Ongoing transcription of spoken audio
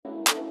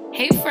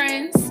Hey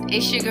friends,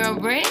 it's your girl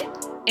Britt.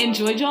 And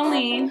Joy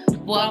Jolene.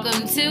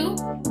 Welcome to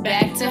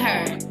Back to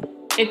Her.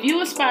 If you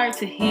aspire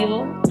to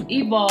heal,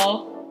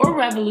 evolve, or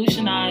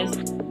revolutionize,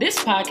 this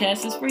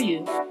podcast is for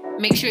you.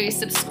 Make sure you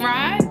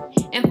subscribe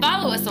and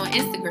follow us on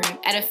Instagram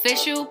at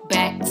official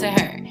Back to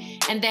Her.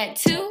 And that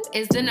 2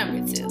 is the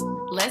number 2.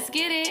 Let's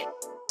get it.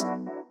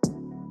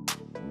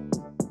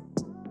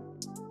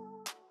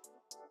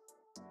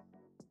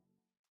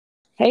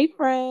 Hey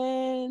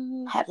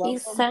friends. Happy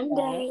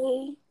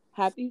Sunday. Back.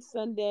 Happy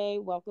Sunday.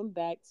 Welcome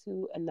back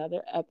to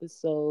another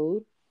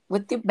episode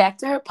with the Back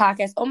to Her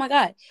podcast. Oh my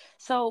God.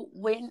 So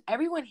when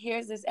everyone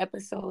hears this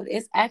episode,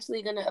 it's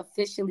actually going to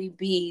officially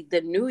be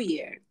the new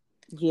year.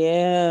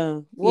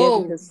 Yeah. Whoa.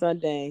 Yeah, because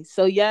Sunday.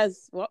 So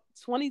yes,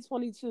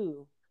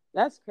 2022.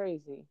 That's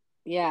crazy.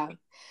 Yeah.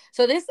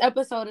 So this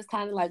episode is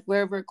kind of like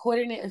we're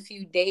recording it a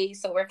few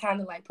days. So we're kind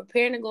of like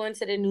preparing to go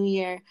into the new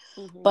year.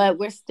 Mm-hmm. But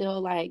we're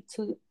still like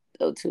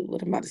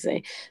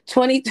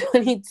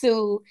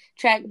 2022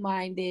 track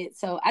minded.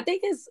 So I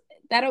think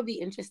that'll be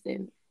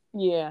interesting.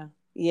 Yeah,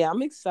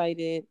 I'm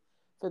excited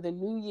for the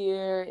new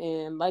year.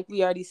 And like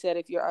we already said,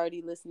 if you're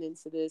already listening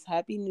to this,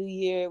 Happy New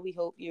Year. We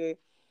hope your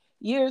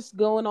year's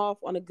going off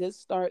on a good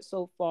start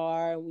so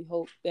far. And we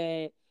hope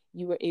that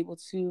you were able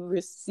to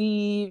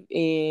receive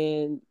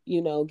and,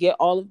 get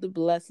all of the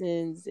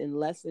blessings and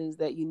lessons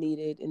that you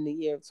needed in the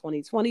year of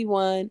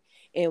 2021.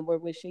 And we're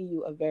wishing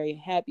you a very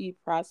happy,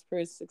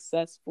 prosperous,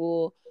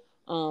 successful,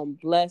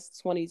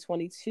 blessed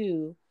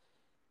 2022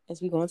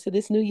 as we go into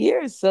this new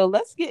year. So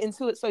let's get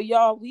into it. So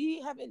y'all, we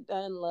haven't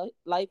done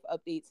life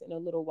updates in a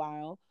little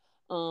while.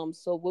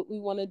 So what we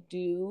want to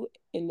do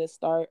in the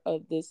start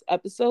of this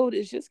episode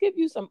is just give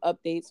you some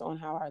updates on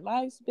how our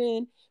lives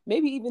been,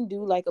 maybe even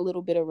do like a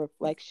little bit of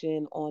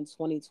reflection on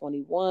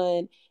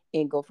 2021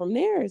 and go from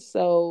there.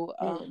 So,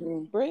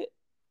 Britt,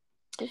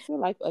 what's your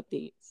life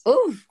updates?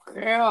 Ooh,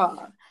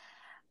 girl.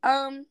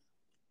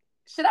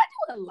 Should I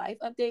do a life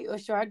update or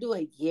should I do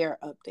a year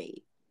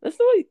update? Let's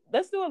do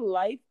a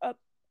life up.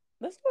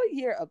 Let's do a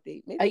year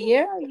update. Maybe a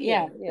year?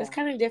 Yeah. It's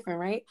kind of different,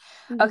 right?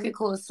 Mm-hmm. Okay,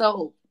 cool.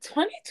 So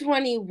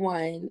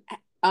 2021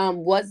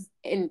 was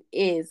and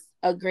is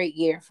a great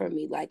year for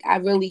me. Like I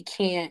really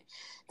can't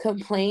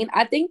complain.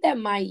 I think that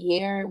my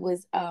year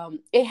was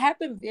it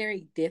happened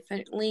very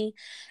differently.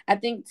 I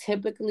think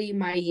typically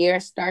my year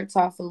starts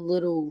off a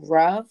little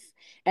rough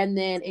and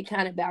then it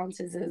kind of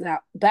balances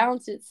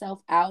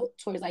itself out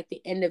towards like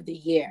the end of the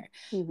year.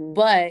 Mm-hmm.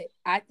 But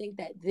I think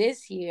that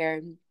this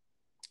year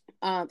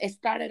it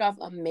started off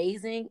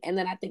amazing, and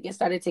then I think it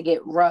started to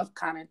get rough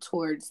kind of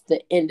towards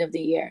the end of the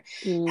year.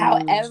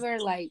 However,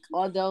 like,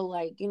 although,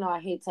 like, I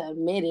hate to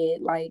admit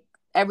it, like,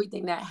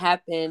 everything that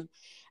happened,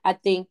 I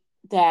think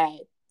that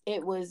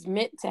it was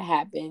meant to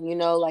happen,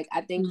 like,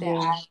 I think that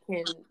I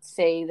can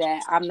say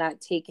that I'm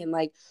not taking,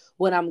 like,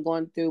 what I'm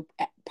going through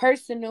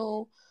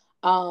personal,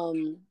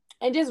 and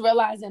just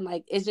realizing,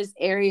 like, it's just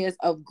areas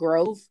of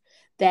growth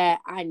that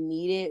I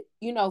needed,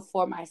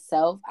 for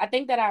myself. I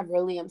think that I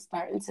really am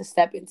starting to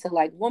step into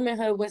like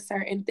womanhood with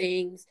certain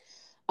things.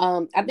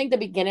 I think the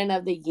beginning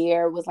of the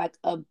year was like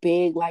a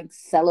big like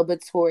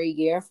celebratory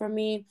year for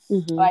me.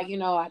 Mm-hmm. Like,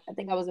 I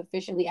think I was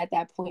officially at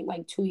that point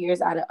like 2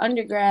 years out of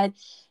undergrad.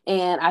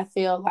 And I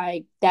feel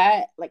like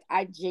that, like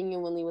I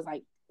genuinely was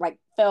like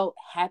felt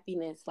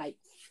happiness,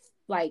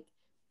 like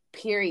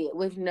period,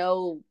 with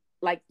no,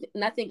 like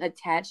nothing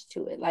attached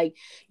to it. Like,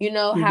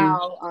 mm-hmm.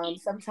 how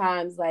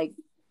sometimes like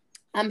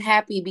I'm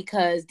happy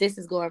because this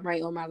is going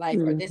right on my life,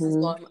 or this is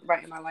going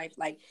right in my life.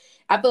 Like,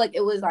 I feel like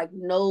it was like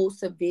no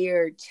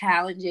severe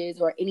challenges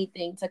or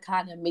anything to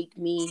kind of make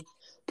me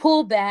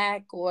pull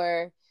back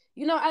or,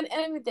 and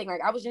everything.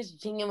 Like, I was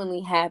just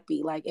genuinely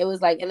happy. Like, it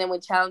was like, and then when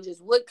challenges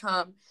would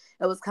come,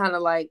 it was kind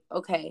of like,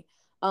 okay.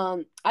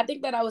 I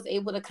think that I was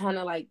able to kind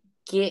of like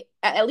get,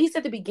 at least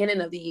at the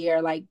beginning of the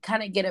year, like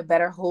kind of get a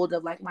better hold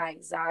of like my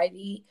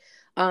anxiety.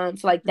 So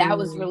like that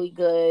was really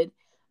good.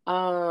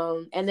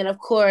 And then of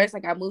course,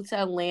 like I moved to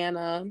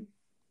Atlanta.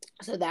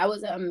 So that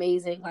was an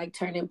amazing like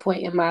turning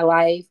point in my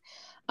life.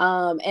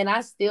 And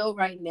I still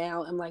right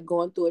now am like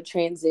going through a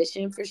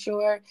transition for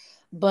sure.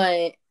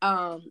 But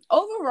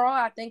overall,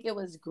 I think it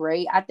was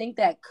great. I think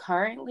that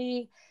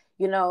currently,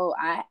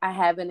 I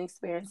have been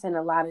experiencing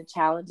a lot of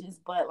challenges,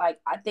 but like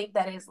I think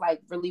that it's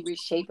like really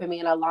reshaping me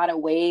in a lot of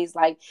ways.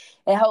 Like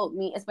it helped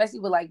me, especially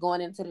with like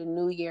going into the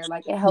new year,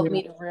 like it helped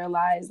me to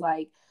realize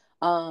like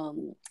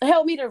it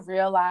helped me to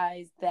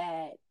realize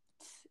that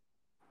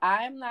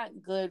I'm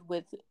not good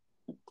with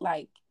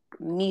like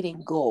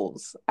meeting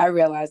goals. I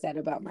realized that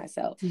about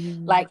myself.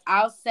 Mm-hmm. Like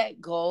I'll set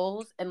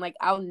goals and like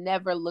I'll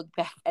never look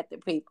back at the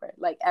paper,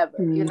 like ever,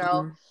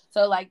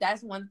 So like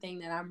that's one thing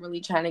that I'm really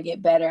trying to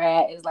get better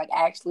at is like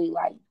actually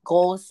like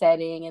goal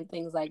setting and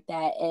things like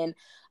that. And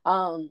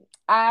my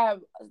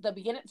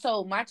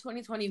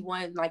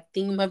 2021 like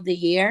theme of the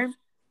year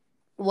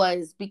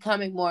was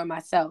becoming more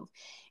myself.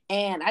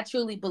 And I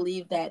truly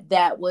believe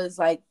that was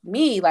like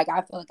me. Like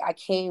I feel like I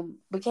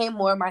became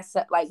more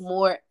myself, like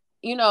more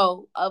you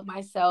know, of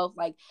myself.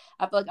 Like,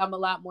 I feel like I'm a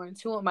lot more in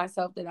tune with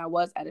myself than I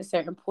was at a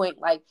certain point.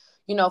 Like,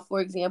 you know,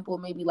 for example,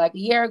 maybe like a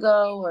year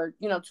ago or,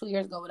 you know, 2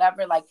 years ago,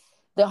 whatever, like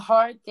the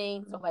hard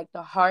things or like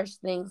the harsh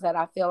things that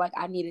I feel like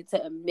I needed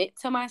to admit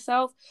to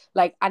myself,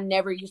 like I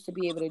never used to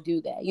be able to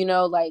do that, you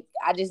know, like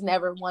I just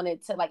never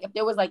wanted to, like if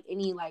there was like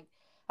any like,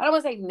 I don't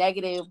want to say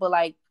negative, but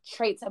like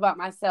traits about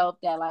myself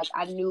that like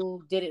I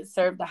knew didn't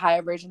serve the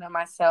higher version of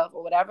myself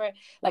or whatever,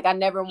 like I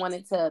never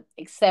wanted to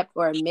accept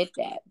or admit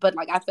that. But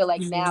like I feel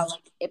like now,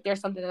 like if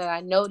there's something that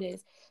I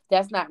notice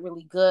that's not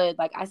really good,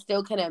 like I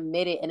still can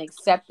admit it and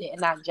accept it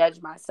and not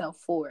judge myself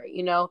for it,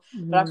 you know.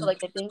 But I feel like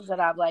the things that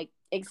I've like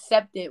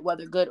accepted,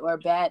 whether good or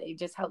bad, it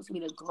just helps me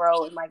to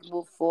grow and like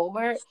move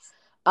forward.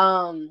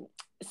 um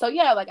so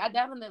yeah, like I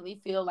definitely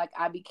feel like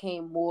I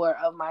became more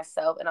of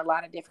myself in a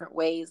lot of different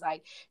ways,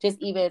 like just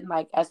even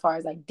like as far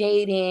as like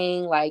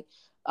dating, like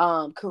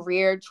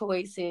career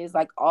choices,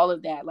 like all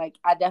of that. Like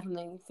I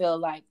definitely feel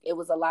like it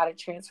was a lot of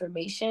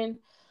transformation.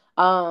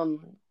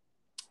 um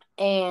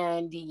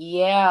and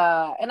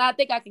yeah, and I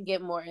think I can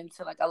get more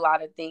into like a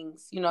lot of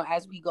things, you know,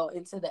 as we go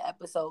into the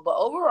episode. But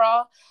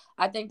overall,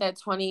 I think that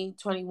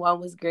 2021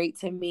 was great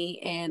to me.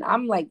 And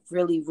I'm like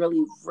really,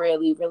 really,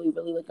 really, really,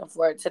 really looking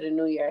forward to the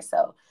new year.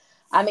 So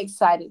I'm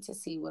excited to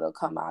see what'll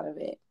come out of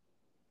it.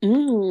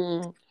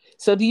 Mm.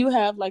 So do you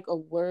have like a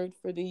word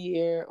for the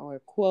year or a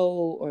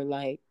quote or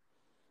like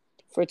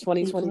for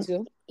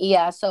 2022?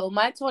 Yeah, so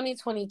my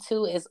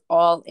 2022 is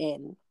all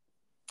in.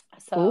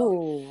 So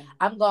Ooh.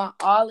 I'm going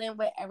all in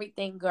with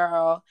everything,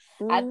 girl.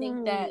 I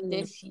think that Mm.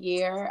 this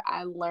year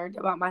I learned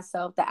about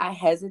myself that I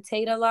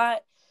hesitate a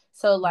lot.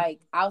 So like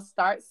I'll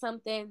start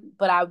something,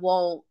 but I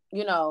won't,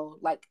 you know,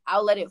 like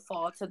I'll let it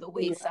fall to the Yeah.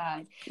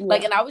 wayside.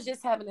 Like, Yeah. and I was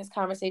just having this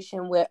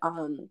conversation with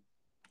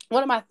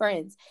one of my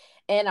friends,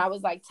 and I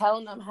was like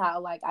telling them how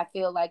like I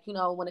feel like, you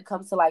know, when it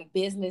comes to like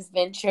business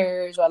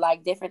ventures or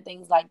like different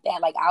things like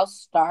that, like I'll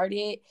start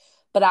it,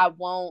 but I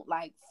won't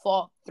like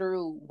fall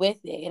through with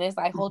it. And it's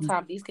like whole Mm-hmm.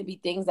 time these could be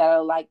things that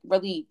are like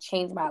really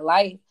change my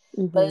life,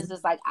 but Mm-hmm. it's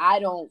just like I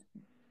don't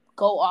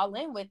go all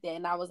in with it.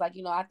 And I was like,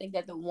 you know, I think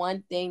that the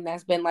one thing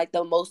that's been like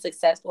the most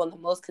successful and the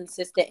most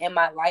consistent in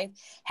my life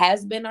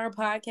has been our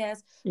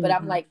podcast. But I'm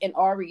Mm-hmm. like, in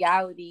our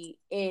reality,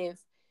 if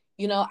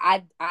you know,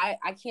 I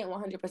can't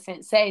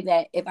 100% say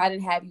that if I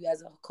didn't have you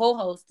as a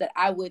co-host, that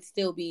I would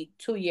still be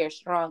 2 years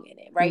strong in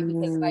it, right?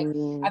 Because like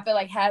Mm-hmm. I feel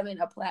like having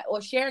a or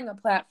sharing a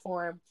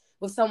platform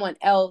with someone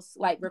else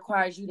like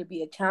requires you to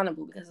be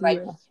accountable. Because like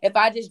Yeah. if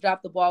I just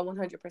drop the ball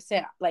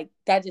 100%, like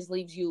that just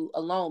leaves you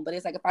alone. But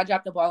it's like if I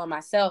drop the ball on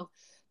myself,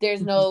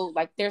 there's no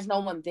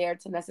one there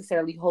to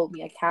necessarily hold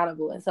me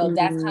accountable. And so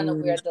that's kind of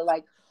Mm-hmm. where the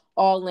like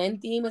all in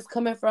theme is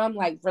coming from,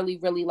 like really,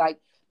 really like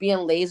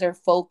being laser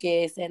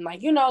focused. And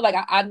like, you know, like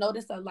I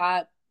noticed a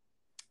lot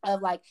of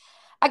like,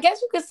 I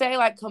guess you could say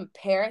like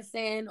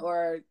comparison,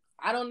 or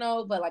I don't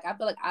know, but like I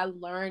feel like I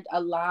learned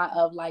a lot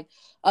of like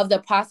of the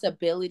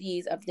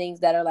possibilities of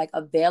things that are like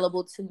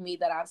available to me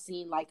that I've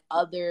seen like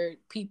other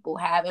people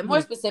have. And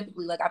more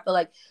specifically, like I feel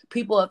like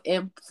people of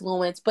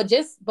influence, but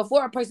just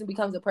before a person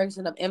becomes a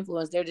person of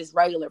influence, they're just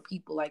regular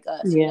people like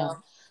us, you Yeah. know.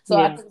 So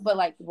I Yeah. think, but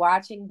like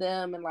watching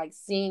them and like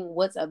seeing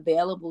what's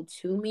available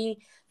to me,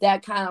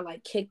 that kind of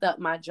like kicked up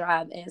my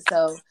drive. And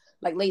so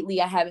like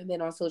lately I haven't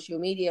been on social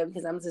media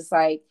because I'm just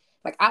like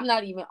I'm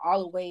not even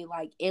all the way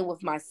like in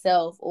with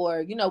myself,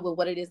 or you know, with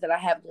what it is that I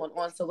have going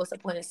on. So what's the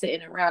point of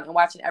sitting around and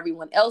watching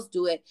everyone else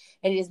do it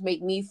and it just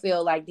make me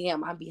feel like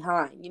damn, I'm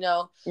behind, you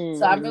know?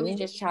 So I'm really Mm-hmm.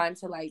 just trying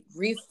to like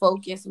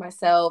refocus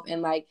myself.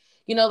 And like,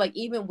 you know, like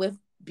even with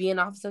being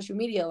off social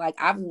media, like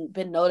I've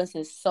been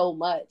noticing so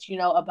much, you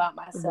know, about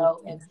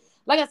myself. And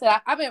like I said,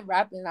 I've been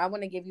rapping. I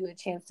want to give you a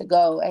chance to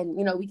go and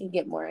you know we can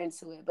get more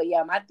into it. But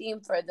yeah, my theme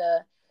for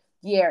the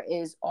year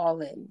is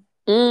all in.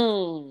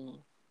 Mm.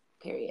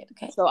 Period.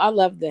 Okay. So I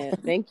love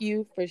that. Thank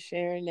you for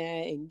sharing that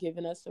and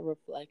giving us a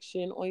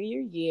reflection on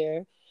your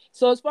year.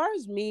 So as far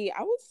as me,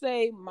 I would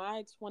say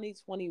my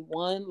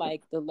 2021,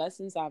 like the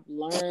lessons I've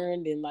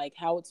learned and like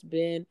how it's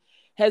been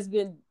has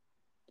been,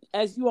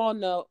 as you all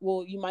know,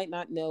 well, you might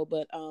not know,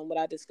 but what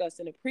I discussed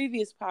in a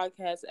previous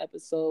podcast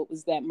episode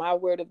was that my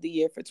word of the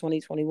year for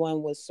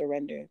 2021 was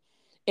surrender.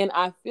 And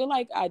I feel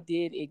like I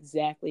did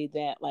exactly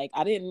that. Like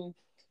I didn't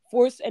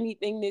force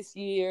anything this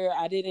year.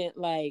 I didn't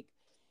like,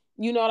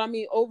 you know what I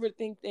mean,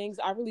 overthink things.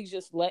 I really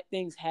just let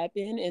things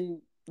happen.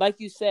 And like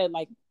you said,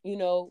 like, you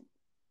know,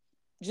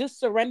 just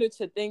surrender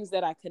to things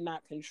that I could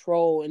not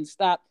control and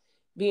stop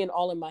being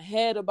all in my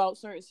head about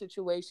certain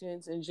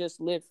situations and just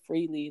live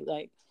freely.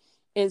 Like,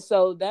 and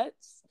so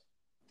that's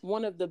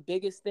one of the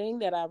biggest thing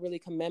that I really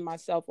commend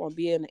myself on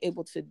being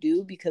able to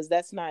do, because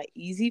that's not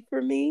easy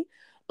for me.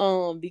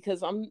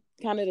 Because I'm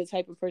kind of the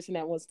type of person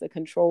that wants to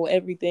control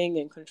everything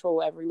and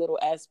control every little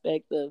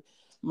aspect of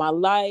my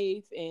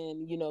life,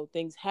 and you know,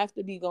 things have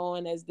to be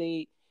going as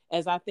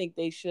I think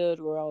they should,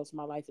 or else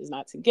my life is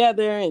not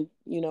together and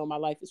you know, my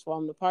life is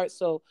falling apart.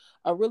 So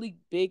a really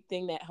big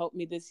thing that helped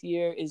me this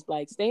year is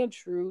like staying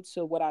true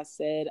to what I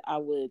said I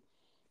would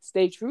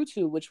stay true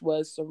to, which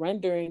was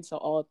surrendering to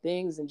all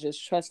things and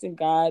just trusting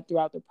God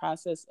throughout the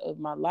process of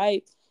my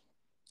life.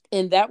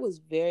 And that was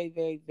very,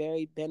 very,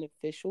 very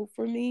beneficial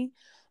for me.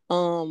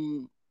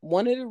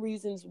 One of the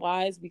reasons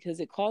why is because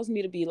it caused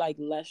me to be like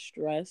less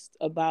stressed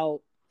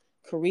about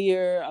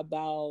career,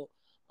 about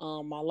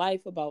my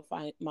life, about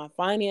my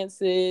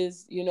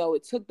finances. You know,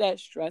 it took that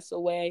stress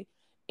away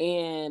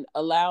and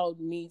allowed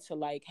me to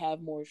like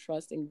have more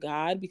trust in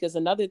God. Because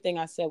another thing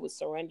I said with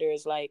surrender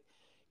is like,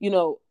 you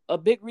know, a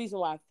big reason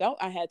why I felt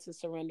I had to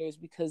surrender is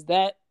because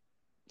that,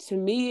 to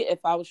me, if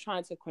I was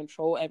trying to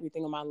control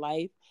everything in my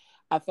life,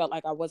 I felt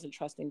like I wasn't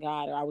trusting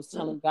God, or I was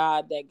telling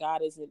God that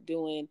God isn't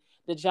doing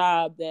the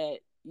job that,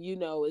 you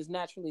know, is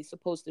naturally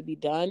supposed to be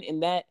done.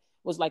 And that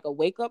was like a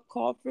wake up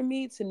call for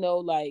me to know,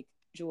 like,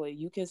 Joy,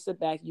 you can sit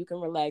back, you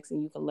can relax,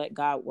 and you can let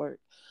God work.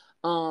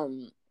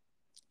 Um,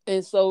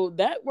 and so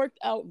that worked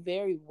out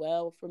very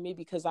well for me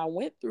because I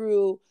went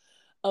through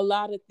a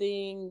lot of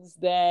things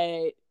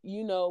that,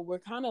 you know, were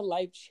kind of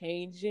life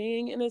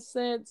changing in a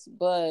sense,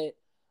 but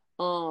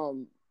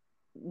um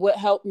what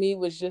helped me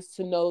was just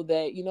to know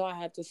that, you know, I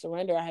have to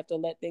surrender, I have to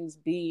let things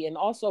be, and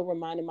also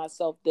reminding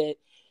myself that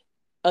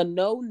a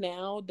no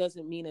now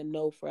doesn't mean a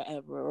no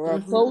forever, or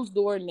a closed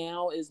door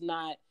now is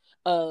not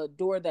a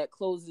door that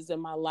closes in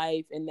my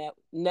life and that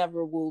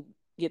never will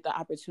get the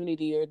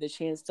opportunity or the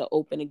chance to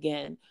open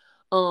again.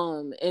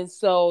 And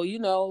so, you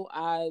know,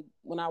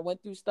 when I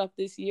went through stuff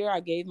this year,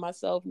 I gave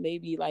myself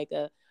maybe like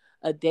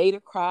a day to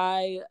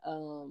cry,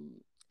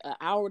 an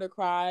hour to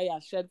cry. I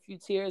shed a few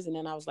tears, and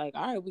then I was like,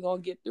 all right, we're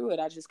gonna get through it.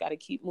 I just got to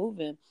keep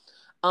moving.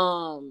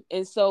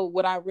 And so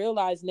what I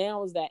realize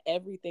now is that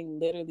everything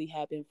literally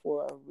happened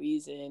for a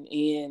reason.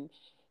 And,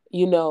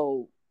 you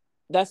know,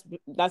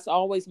 that's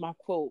always my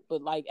quote,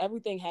 but like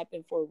everything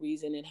happened for a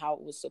reason and how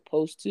it was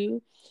supposed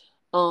to.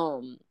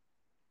 Um,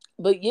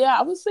 but yeah,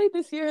 I would say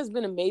this year has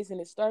been amazing.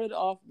 It started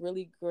off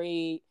really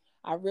great.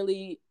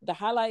 The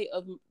highlight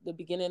of the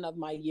beginning of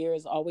my year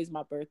is always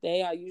my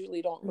birthday. I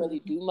usually don't really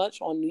do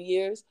much on New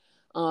Year's.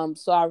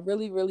 So I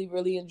really, really,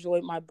 really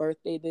enjoyed my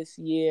birthday this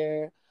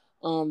year.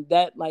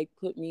 That like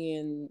put me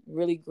in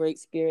really great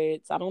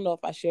spirits. I don't know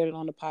if I shared it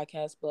on the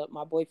podcast, but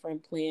my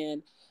boyfriend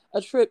planned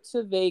a trip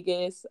to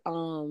Vegas.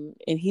 And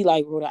he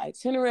like wrote an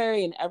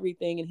itinerary and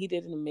everything, and he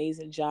did an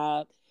amazing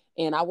job,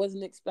 and I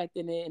wasn't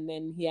expecting it. And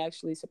then he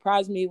actually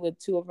surprised me with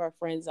two of our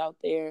friends out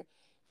there.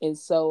 And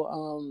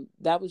so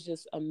that was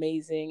just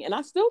amazing. And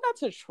I still got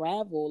to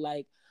travel.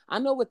 Like, I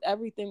know with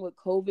everything with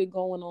COVID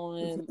going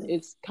on,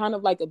 it's kind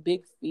of like a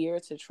big fear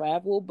to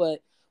travel. But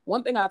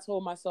one thing I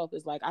told myself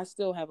is like, I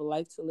still have a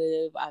life to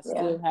live. I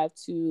still have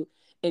to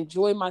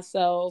enjoy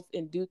myself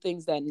and do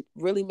things that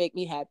really make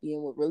me happy.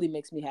 And what really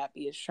makes me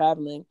happy is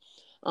traveling.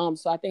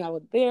 So I think I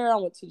went there. I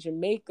went to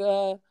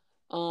Jamaica.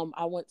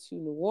 I went to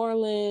New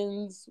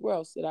Orleans. Where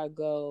else did I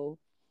go?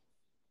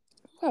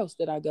 Where else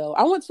did I go?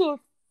 I went to a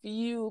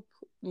few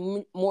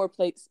more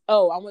places.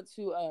 Oh, I went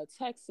to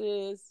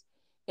Texas,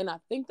 and I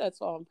think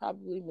that's all. I'm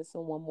probably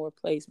missing one more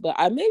place, but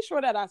I made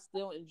sure that I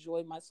still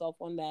enjoyed myself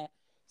on that.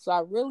 So I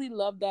really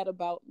love that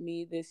about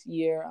me this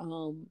year.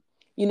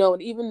 You know,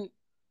 and even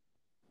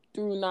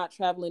through not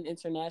traveling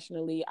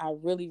internationally, I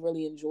really,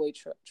 really enjoy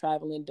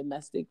traveling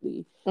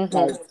domestically.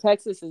 Like,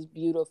 Texas is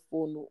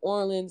beautiful. New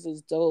Orleans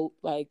is dope.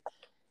 Like,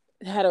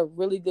 had a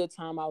really good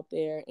time out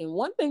there. And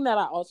one thing that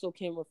I also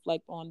can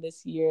reflect on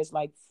this year is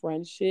like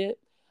friendship.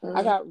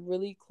 I got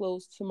really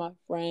close to my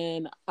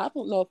friend. I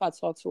don't know if I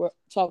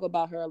talk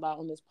about her a lot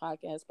on this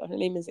podcast, but her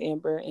name is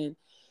Amber, and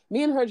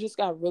me and her just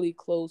got really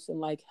close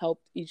and like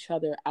helped each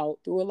other out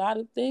through a lot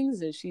of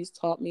things, and she's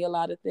taught me a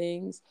lot of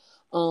things.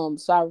 So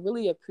I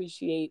really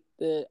appreciate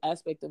the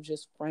aspect of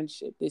just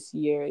friendship this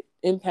year. It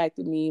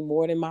impacted me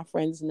more than my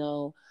friends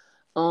know.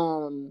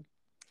 Um,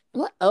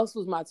 what else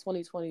was my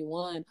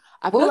 2021?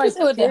 I What feel would you like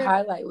say what the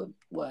highlight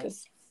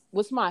was?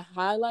 What's my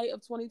highlight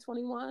of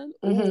 2021?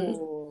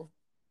 Ooh,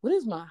 what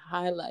is my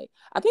highlight?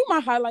 I think my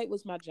highlight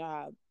was my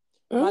job.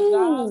 My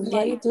job, Yeah,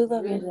 like, you do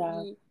love your job.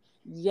 really,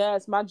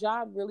 yes, my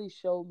job really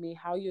showed me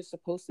how you're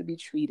supposed to be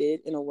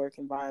treated in a work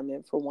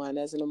environment, for one,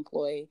 as an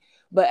employee.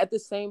 But at the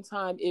same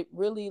time, it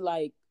really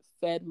like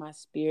fed my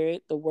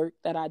spirit. The work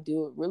that I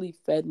do, it really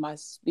fed my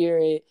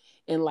spirit.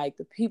 And like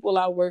the people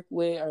I work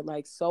with are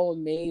like so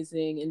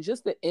amazing. And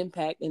just the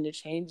impact and the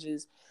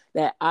changes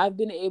that I've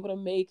been able to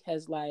make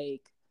has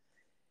like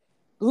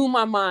blew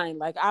my mind.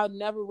 Like, I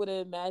never would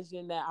have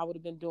imagined that I would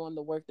have been doing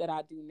the work that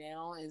I do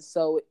now. And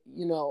so,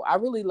 you know, I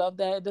really love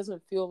that. It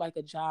doesn't feel like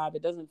a job.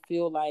 It doesn't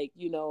feel like,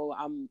 you know,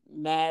 I'm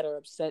mad or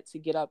upset to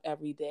get up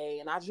every day.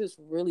 And I just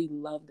really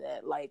love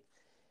that. Like,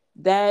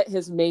 that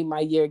has made my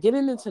year.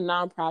 Getting into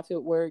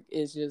nonprofit work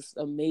is just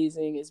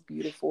amazing. It's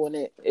beautiful,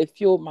 and it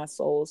fueled my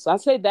soul. So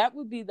I'd say that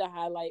would be the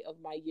highlight of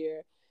my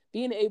year.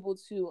 Being able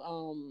to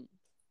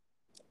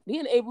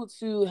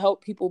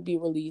help people be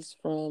released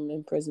from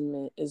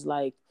imprisonment is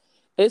like,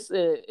 it's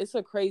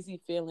a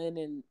crazy feeling.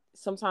 And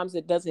sometimes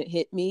it doesn't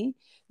hit me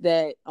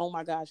that, oh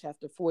my gosh,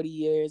 after 40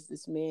 years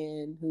this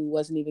man who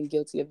wasn't even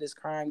guilty of this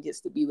crime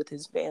gets to be with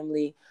his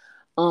family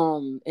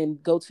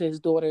and go to his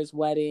daughter's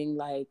wedding.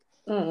 Like,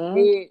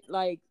 it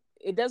like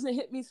it doesn't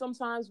hit me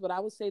sometimes, but I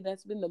would say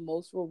that's been the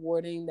most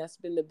rewarding. That's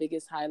been the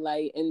biggest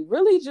highlight, and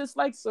really just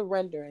like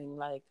surrendering.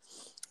 Like,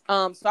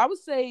 so I would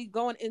say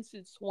going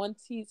into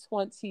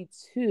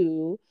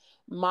 2022,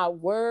 my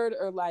word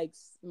or like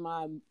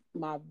my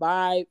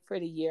vibe for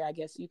the year, I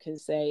guess you can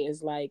say,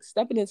 is like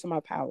stepping into my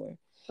power.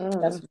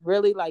 That's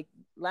really like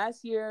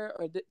last year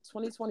or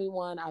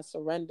 2021, I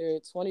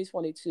surrendered.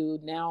 2022,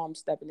 now I'm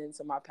stepping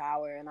into my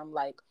power, and I'm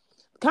like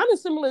kind of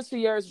similar to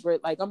yours,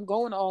 Britt. Like I'm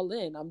going all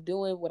in. I'm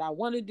doing what I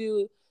want to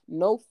do.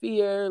 No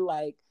fear.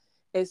 Like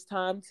it's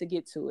time to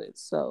get to it.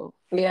 So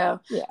yeah.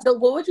 yeah. So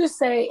what would you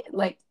say,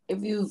 like,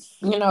 if you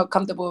know,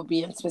 comfortable with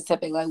being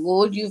specific, like what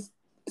would you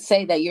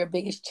say that your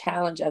biggest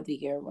challenge of the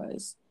year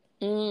was?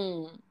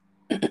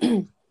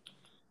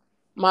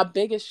 My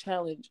biggest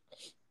challenge.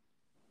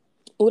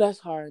 Oh, that's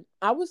hard.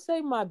 I would say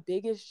my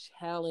biggest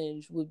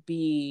challenge would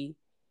be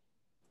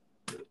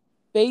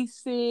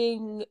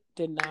facing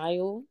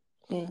denial.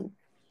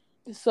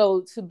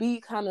 So to be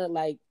kind of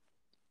like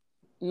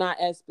not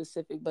as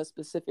specific, but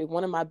specific,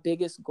 one of my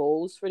biggest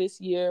goals for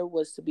this year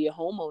was to be a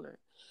homeowner.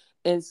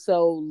 And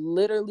so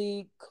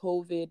literally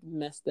COVID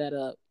messed that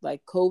up.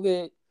 Like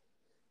COVID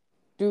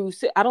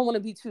I don't want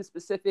to be too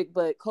specific,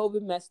 but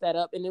COVID messed that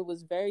up. And it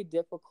was very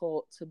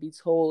difficult to be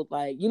told,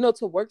 like, you know,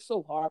 to work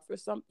so hard for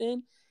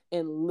something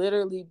and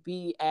literally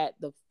be at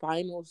the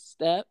final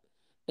step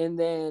and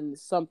then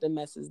something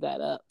messes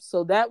that up.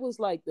 So that was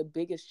like the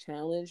biggest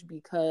challenge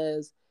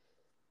because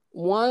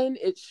one,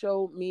 it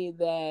showed me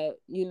that,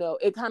 you know,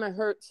 it kind of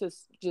hurt to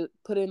just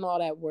put in all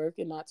that work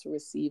and not to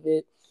receive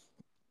it.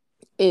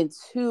 And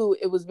two,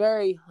 it was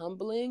very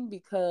humbling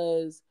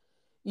because,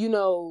 you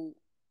know,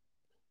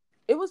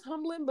 it was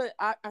humbling, but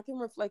I can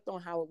reflect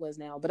on how it was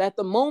now. But at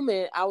the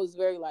moment, I was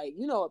very like,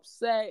 you know,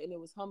 upset, and it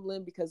was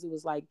humbling because it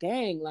was like,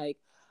 dang, like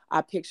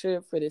I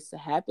pictured for this to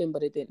happen,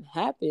 but it didn't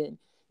happen.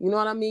 You know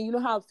what I mean? You know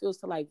how it feels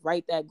to like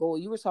write that goal.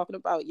 You were talking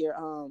about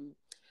your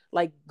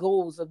like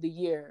goals of the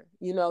year,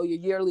 you know, your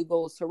yearly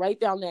goals, to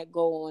write down that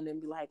goal and then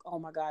be like, oh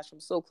my gosh,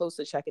 I'm so close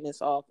to checking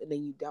this off, and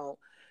then you don't.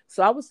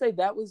 So I would say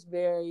that was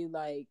very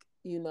like,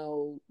 you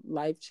know,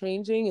 life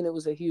changing, and it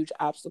was a huge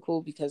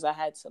obstacle because I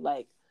had to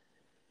like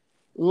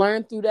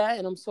learn through that.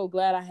 And I'm so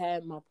glad I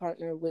had my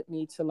partner with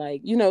me to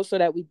like, you know, so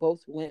that we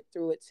both went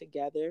through it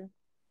together.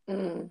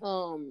 And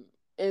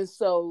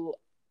so,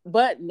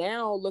 but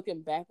now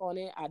looking back on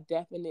it, I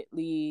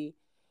definitely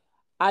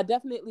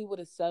would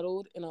have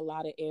settled in a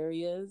lot of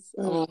areas.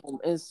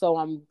 And so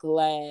I'm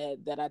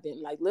glad that I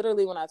didn't. Like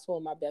literally when I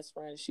told my best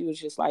friend, she was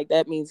just like,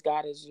 that means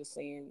God is just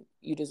saying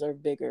you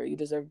deserve bigger, you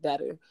deserve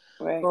better.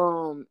 Right.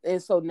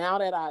 And so now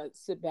that I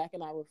sit back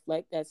and I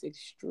reflect, that's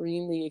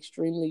extremely,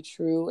 extremely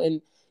true.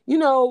 And, you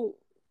know,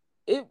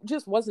 it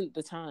just wasn't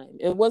the time.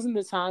 It wasn't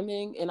the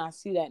timing. And I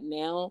see that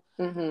now.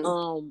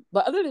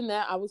 But other than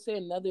that, I would say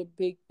another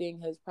big thing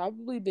has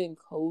probably been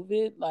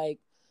COVID. Like,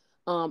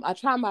 I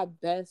try my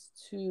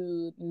best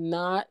to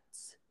not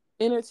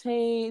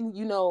entertain,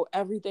 you know,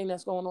 everything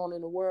that's going on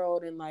in the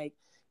world, and like,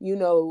 you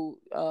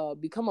know,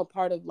 become a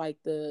part of like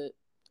the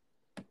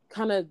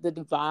kind of the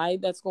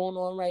divide that's going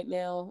on right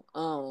now.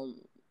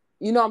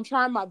 You know, I'm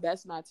trying my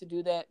best not to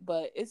do that,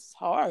 but it's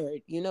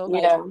hard, you know,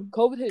 like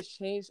COVID has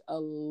changed a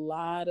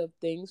lot of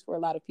things for a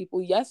lot of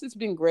people. Yes, it's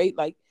been great.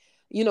 Like,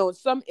 you know, in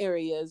some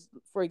areas,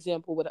 for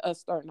example, with us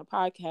starting a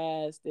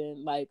podcast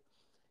and like,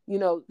 you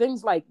know,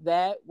 things like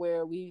that,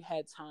 where we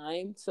had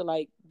time to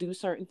like do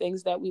certain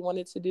things that we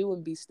wanted to do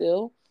and be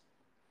still.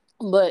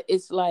 But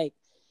it's like,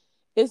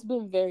 it's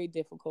been very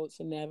difficult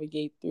to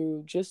navigate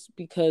through just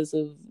because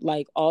of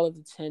like all of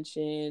the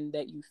tension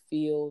that you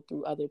feel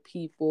through other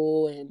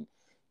people, and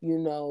you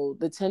know,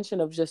 the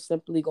tension of just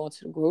simply going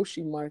to the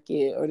grocery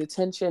market, or the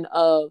tension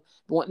of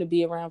wanting to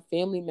be around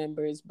family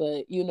members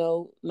but, you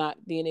know, not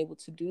being able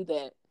to do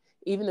that,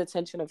 even the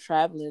tension of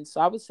traveling.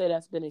 So I would say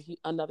that's been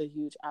another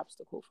huge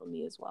obstacle for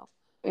me as well.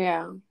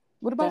 Yeah.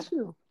 What about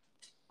you?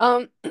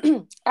 I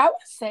would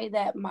say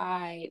that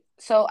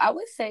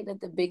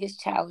the biggest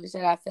challenge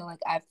that I feel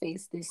like I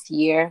faced this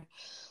year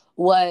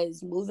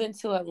was moving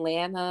to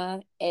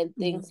Atlanta and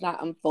things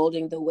not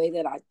unfolding the way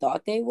that I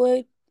thought they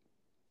would.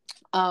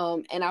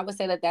 And I would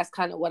say that that's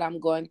kind of what I'm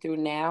going through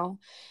now.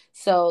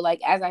 So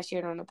like, as I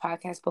shared on the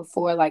podcast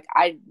before, like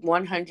I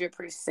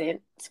 100%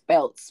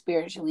 felt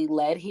spiritually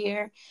led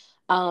here.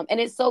 And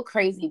it's so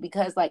crazy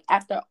because like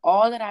after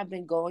all that I've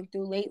been going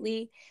through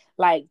lately,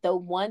 like the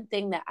one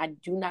thing that I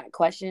do not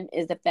question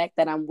is the fact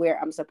that I'm where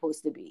I'm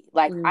supposed to be.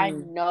 Like I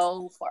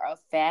know for a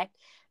fact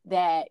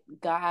that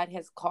God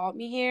has called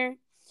me here.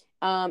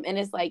 And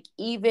it's like,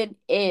 even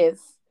if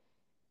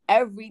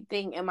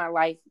everything in my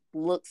life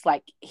looks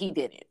like he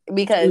didn't,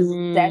 because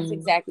that's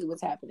exactly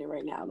what's happening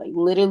right now. Like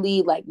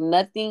literally, like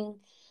nothing.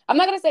 I'm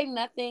not gonna say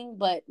nothing,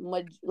 but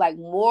like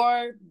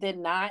more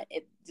than not,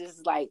 it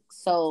just like,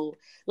 so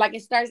like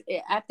it starts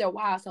after a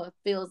while. So it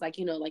feels like,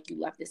 you know, like you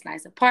left this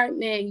nice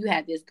apartment, you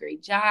had this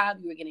great job,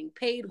 you were getting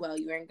paid well,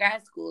 you were in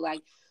grad school.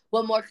 Like,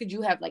 what more could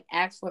you have like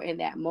asked for in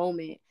that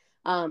moment?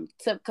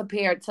 To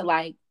compare to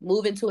like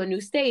moving to a new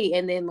state,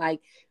 and then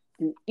like,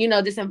 you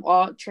know, this in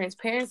all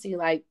transparency,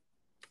 like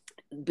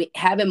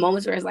having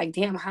moments where it's like,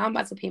 damn, how am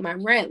I about to pay my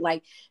rent?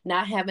 Like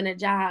not having a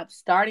job,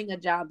 starting a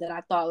job that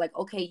I thought like,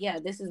 okay, yeah,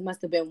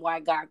 must have been why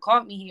God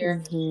called me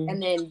here. Mm-hmm.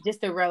 And then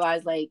just to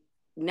realize like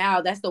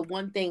now that's the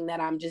one thing that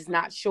I'm just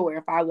not sure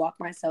if I walk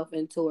myself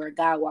into or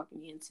God walked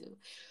me into.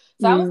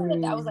 So I would say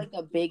that was like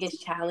the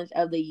biggest challenge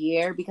of the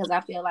year, because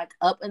I feel like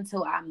up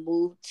until I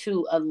moved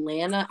to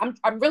Atlanta,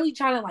 I'm really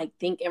trying to like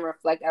think and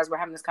reflect as we're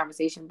having this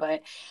conversation,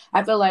 but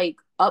I feel like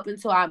up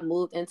until I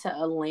moved into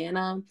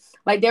Atlanta,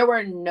 like there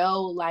were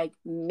no like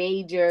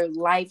major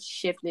life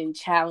shifting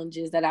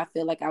challenges that I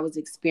feel like I was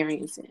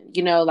experiencing.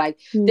 You know, like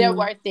there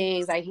were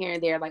things like here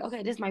and there, like,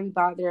 okay, this might be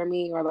bothering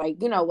me or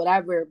like, you know,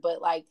 whatever,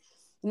 but like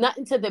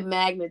nothing to the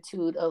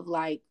magnitude of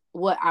like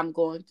what I'm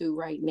going through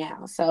right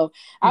now. So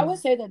I would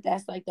say that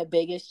that's like the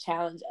biggest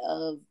challenge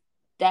of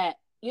that,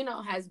 you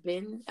know, has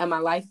been in my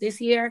life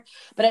this year.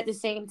 But at the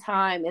same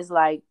time, it's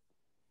like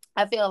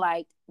I feel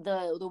like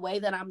the way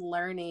that I'm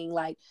learning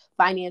like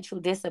financial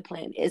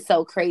discipline is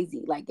so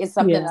crazy. Like it's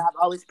something that I've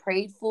always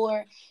prayed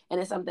for, and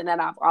it's something that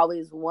I've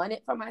always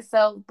wanted for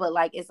myself, but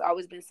like it's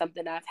always been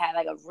something that I've had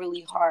like a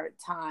really hard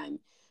time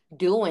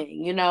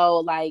doing, you know,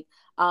 like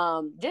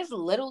just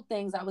little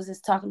things. I was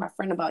just talking to my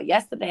friend about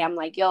yesterday. I'm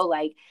like, yo,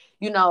 like,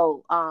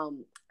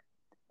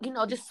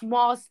 just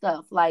small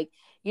stuff like,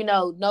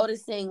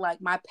 noticing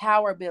like my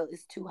power bill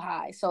is too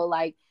high. So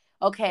like,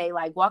 okay,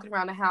 like walking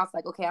around the house,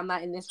 like, okay, I'm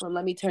not in this room.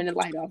 Let me turn the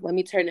light off. Let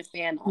me turn the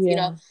fan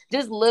off.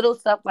 Just little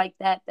stuff like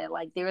that, that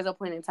like there was a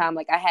point in time,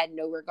 like I had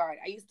no regard.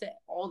 I used to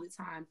all the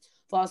time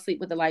fall asleep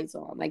with the lights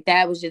on. Like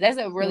that's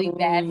a really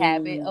bad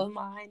habit of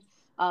mine.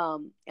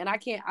 And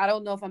I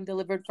don't know if I'm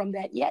delivered from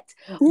that yet,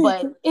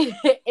 but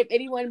if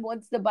anyone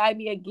wants to buy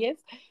me a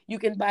gift, you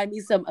can buy me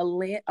some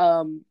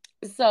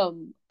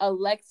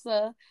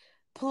Alexa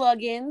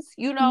plugins,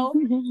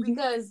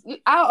 because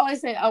I always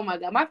say, oh my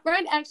God, my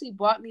friend actually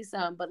bought me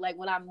some, but like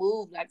when I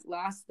moved, I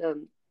lost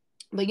them.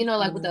 But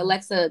like with the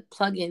Alexa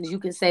plugins, you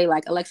can say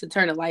like, Alexa,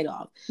 turn the light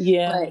off.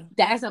 Yeah. But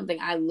that's something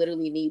I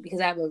literally need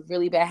because I have a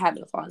really bad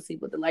habit of falling asleep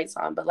with the lights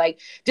on. But like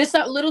just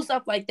some little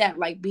stuff like that,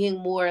 like being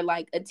more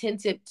like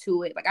attentive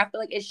to it. Like I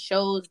feel like it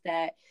shows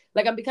that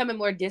like I'm becoming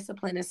more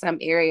disciplined in some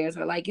areas,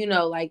 or like,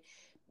 like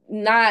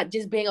not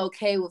just being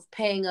okay with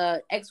paying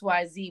a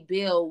XYZ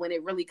bill when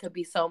it really could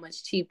be so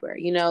much cheaper,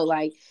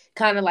 like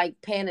kind of like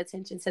paying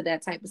attention to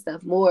that type of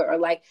stuff more. Or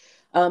like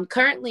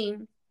currently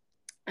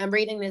I'm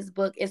reading this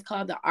book. It's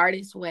called The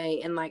Artist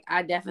Way, and like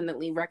I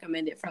definitely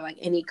recommend it for like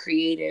any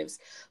creatives.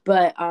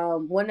 But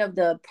one of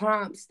the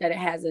prompts that it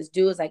has us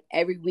do is like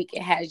every week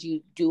it has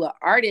you do an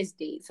artist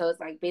date. So it's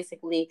like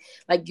basically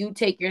like you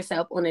take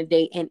yourself on a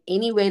date in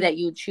any way that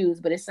you choose,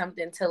 but it's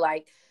something to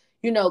like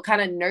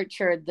kind of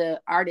nurture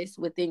the artist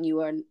within you,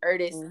 or an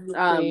artist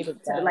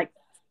to like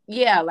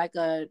like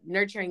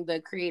nurturing the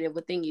creative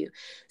within you.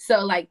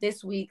 So like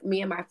this week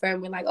me and my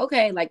friend were like,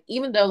 okay, like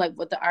even though like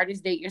with the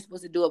artist date you're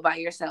supposed to do it by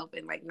yourself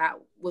and like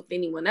not with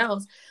anyone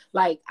else,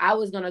 like I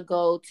was gonna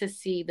go to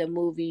see the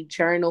movie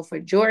Journal for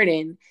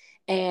Jordan,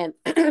 and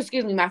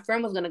excuse me, my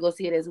friend was gonna go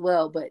see it as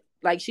well, but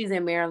like she's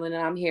in Maryland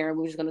and I'm here and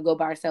we're just gonna go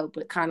by ourselves,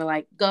 but kind of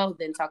like go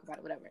then talk about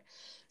it, whatever.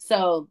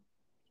 So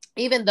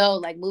even though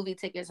like movie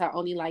tickets are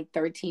only like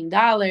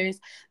 $13,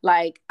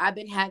 like I've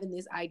been having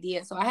this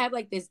idea. So I have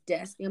like this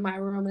desk in my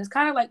room. It's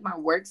kind of like my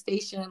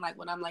workstation, like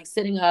when I'm like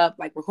sitting up,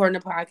 like recording a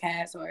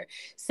podcast, or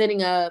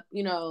sitting up,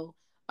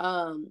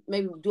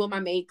 maybe doing my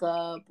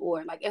makeup,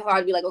 or like if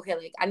I'd be like, okay,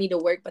 like I need to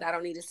work, but I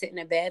don't need to sit in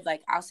a bed,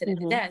 like I'll sit at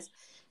the desk.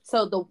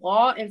 So the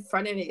wall in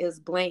front of it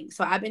is blank.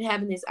 So I've been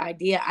having this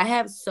idea. I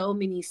have so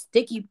many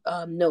sticky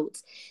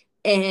notes,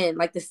 and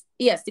like this,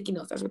 sticky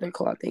notes. That's what they're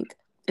called, I think.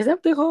 Is that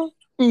what they're called?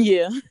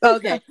 Yeah.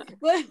 Okay.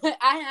 But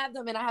I have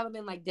them, and I have them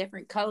in like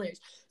different colors.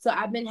 So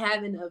I've been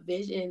having a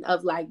vision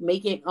of like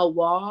making a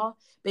wall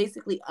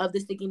basically of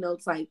the sticky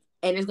notes, like,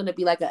 and it's gonna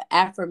be like an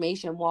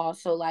affirmation wall.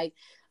 So like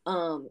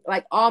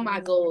all my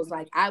goals,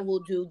 like I will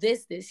do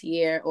this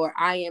year, or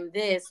I am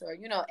this, or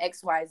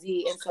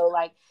XYZ. And so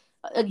like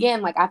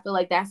again, like I feel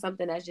like that's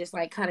something that's just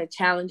like kind of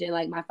challenging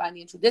like my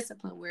financial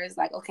discipline, where it's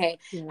like, okay,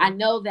 I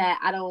know that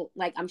I don't,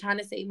 like, I'm trying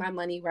to save my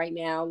money right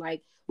now.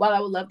 Like while I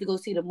would love to go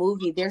see the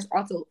movie, there's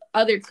also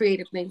other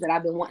creative things that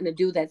I've been wanting to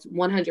do that's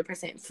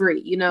 100%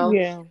 free,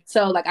 Yeah.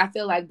 So like I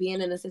feel like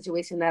being in a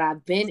situation that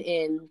I've been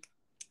in,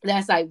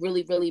 that's like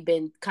really, really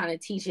been kind of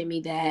teaching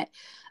me that.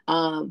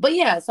 But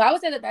yeah, so I would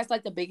say that that's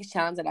like the biggest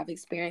challenge that I've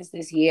experienced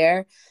this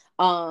year.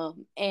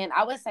 And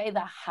I would say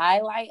the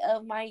highlight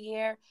of my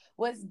year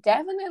was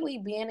definitely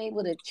being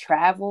able to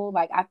travel.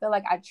 Like I feel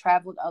like I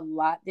traveled a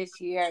lot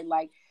this year.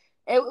 Like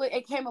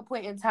it came a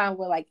point in time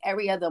where like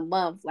every other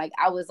month, like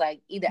I was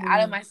like either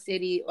out of my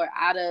city or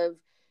out of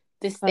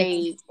the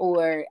state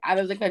or out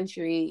of the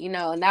country,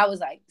 and that was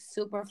like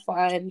super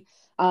fun.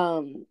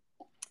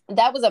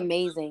 that was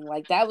amazing.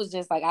 Like that was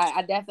just like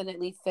I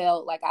definitely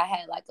felt like I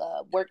had like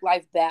a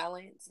work-life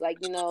balance. Like,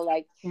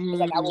 like it's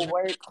like I would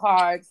work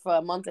hard for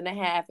a month and a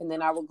half and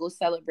then I would go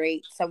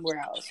celebrate somewhere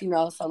else.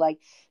 So like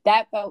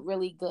that felt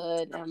really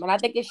good. And I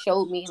think it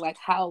showed me like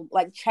how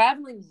like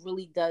traveling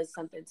really does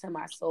something to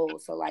my soul.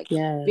 So like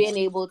being Yes.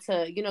 able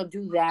to,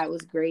 do that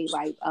was great.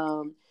 Like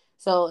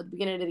so at the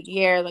beginning of the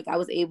year, like I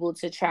was able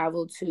to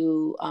travel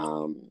to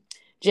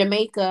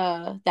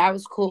Jamaica. That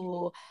was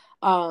cool.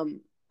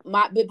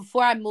 But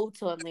before I moved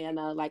to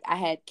Atlanta, like I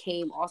had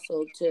came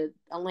also to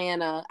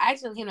Atlanta. I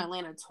actually came to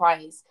Atlanta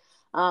twice.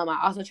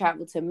 I also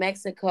traveled to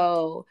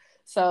Mexico.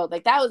 So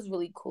like that was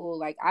really cool.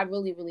 Like I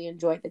really, really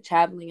enjoyed the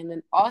traveling. And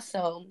then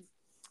also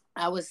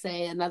I would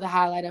say another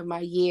highlight of my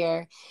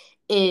year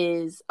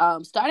is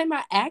starting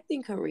my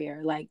acting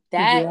career. Like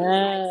that is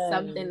like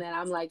something Yes. that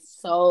I'm like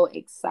so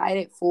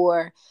excited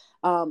for.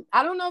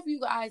 I don't know if you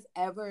guys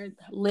ever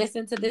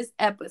listened to this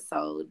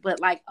episode, but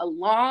like a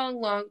long,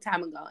 long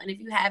time ago, and if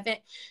you haven't,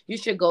 you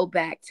should go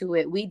back to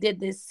it. We did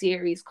this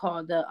series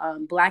called the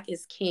Black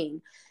is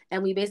King,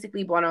 and we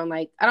basically brought on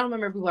like I don't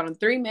remember if we brought on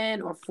 3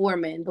 men or 4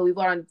 men, but we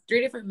brought on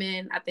 3 different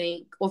men, I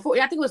think, or four.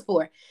 Yeah, I think it was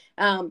four.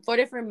 4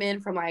 different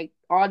men from like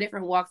all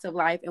different walks of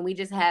life, and we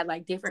just had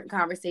like different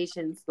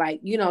conversations,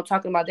 like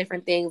talking about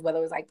different things, whether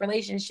it was like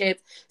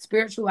relationships,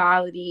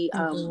 spirituality,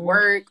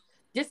 work,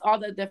 just all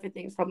the different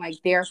things from like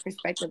their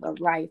perspective of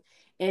life.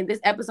 And this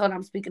episode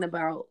I'm speaking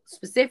about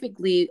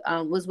specifically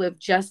was with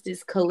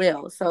Justice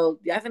Khalil. So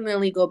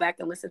definitely go back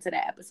and listen to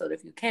that episode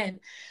if you can.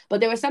 But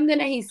there was something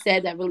that he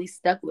said that really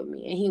stuck with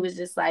me. And he was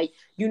just like,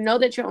 you know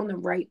that you're on the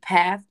right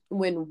path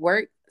when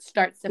work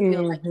starts to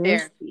feel like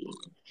therapy.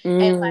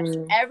 And like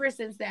ever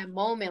since that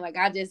moment, like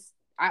I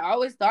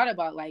always thought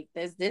about like,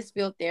 does this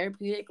feel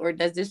therapeutic or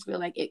does this feel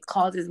like it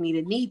causes me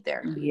to need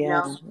therapy?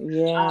 Yeah.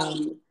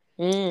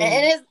 And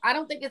it is, I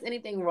don't think it's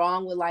anything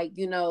wrong with like,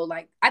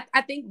 like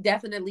I think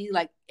definitely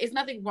like it's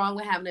nothing wrong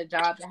with having a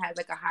job that has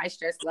like a high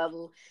stress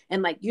level.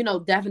 And like,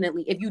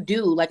 definitely if you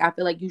do, like I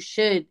feel like you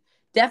should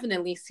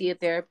definitely see a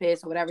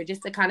therapist or whatever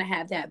just to kind of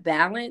have that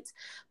balance.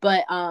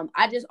 But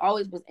I just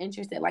always was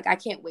interested. Like I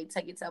can't wait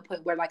to get to a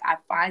point where like I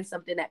find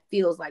something that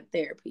feels like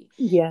therapy.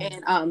 Yeah.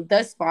 And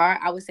thus far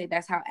I would say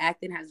that's how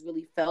acting has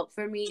really felt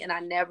for me. And I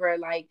never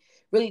like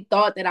really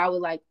thought that I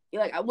would like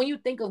when you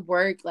think of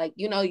work, like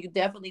you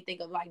definitely think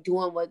of like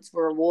doing what's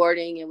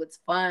rewarding and what's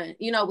fun,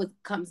 what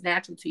comes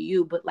natural to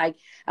you. But like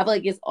I feel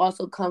like it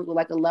also comes with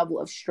like a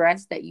level of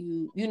stress that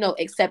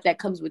accept that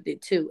comes with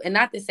it too. And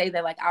not to say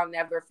that like I'll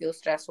never feel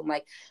stressed from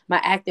like my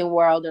acting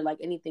world or like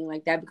anything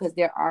like that, because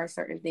there are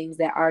certain things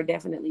that are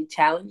definitely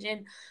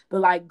challenging.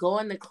 But like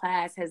going to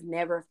class has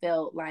never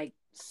felt like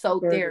so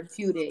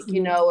therapeutic,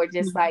 or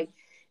just like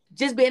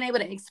just being able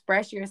to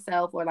express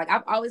yourself. Or like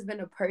I've always been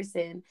a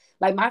person,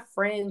 like my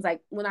friends,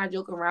 like when I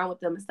joke around with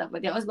them and stuff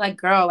like that, I was like,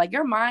 girl, like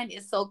your mind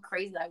is so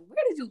crazy, like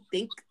where did you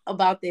think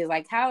about this,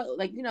 like how,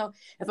 like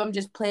if I'm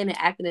just playing and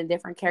acting in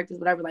different characters,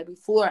 whatever. Like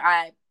before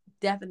I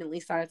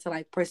definitely started to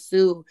like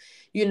pursue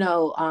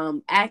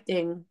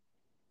acting.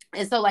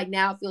 And so like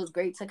now it feels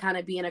great to kind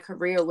of be in a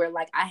career where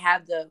like I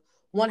have the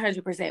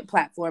 100%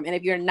 platform. And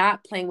if you're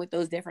not playing with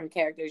those different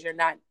characters, you're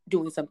not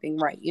doing something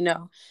right.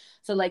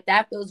 So like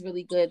that feels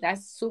really good.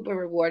 That's super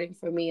rewarding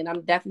for me. And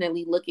I'm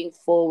definitely looking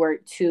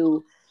forward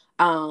to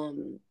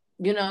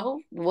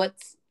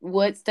what's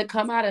to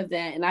come out of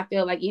that. And I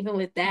feel like even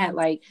with that,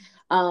 like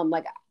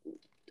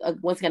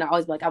once again, I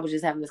always be like, I was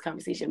just having this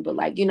conversation, but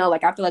like,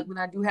 like I feel like when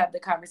I do have the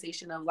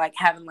conversation of like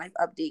having life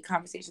update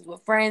conversations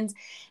with friends,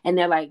 and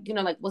they're like,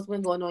 like what's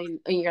been going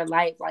on in your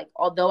life? Like,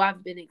 although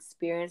I've been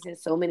experiencing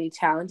so many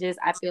challenges,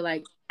 I feel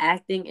like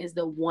acting is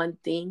the one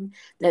thing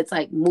that's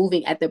like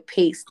moving at the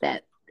pace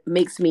that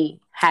makes me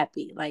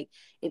happy. Like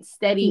it's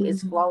steady,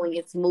 it's flowing,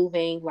 it's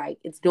moving, like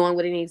it's doing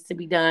what it needs to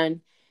be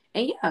done.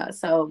 And yeah,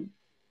 so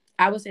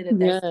I would say that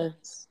that's the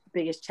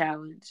biggest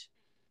challenge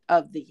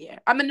of the year.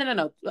 I mean,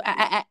 no.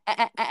 That's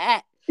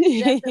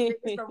the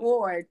biggest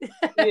award.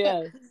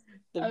 Yes,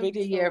 the of the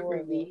biggest year for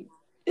award. me.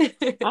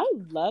 I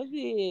love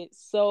it.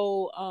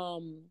 So,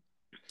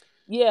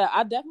 yeah,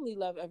 I definitely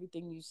love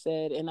everything you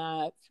said, and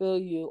I feel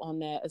you on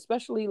that.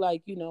 Especially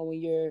like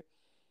when you're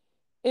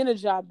in a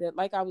job that,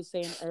 like I was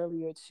saying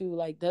earlier too,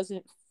 like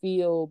doesn't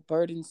feel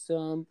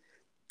burdensome.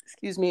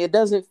 Excuse me, it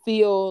doesn't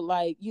feel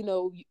like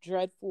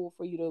dreadful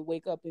for you to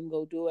wake up and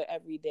go do it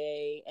every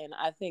day. And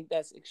I think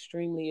that's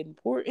extremely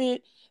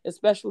important,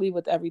 especially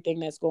with everything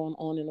that's going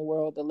on in the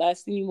world. The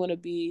last thing you want to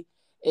be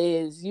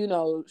is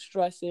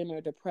stressing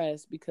or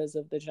depressed because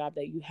of the job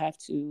that you have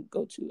to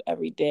go to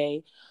every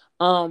day.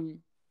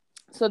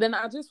 So then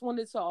I just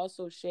wanted to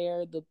also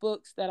share the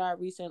books that I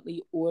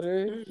recently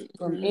ordered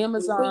from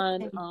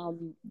Amazon,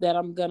 that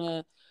I'm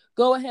gonna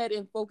go ahead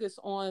and focus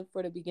on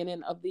for the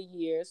beginning of the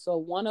year. So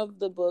one of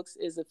the books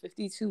is a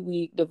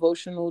 52-week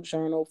devotional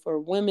journal for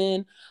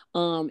women,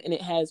 and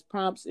it has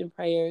prompts and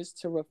prayers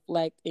to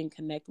reflect and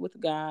connect with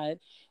God.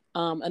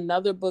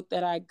 Another book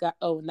that I got,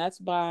 and that's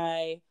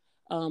by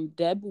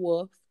Deb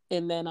Wolf,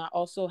 And then I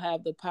also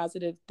have the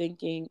positive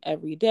thinking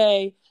every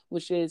day,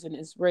 which is an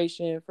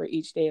inspiration for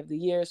each day of the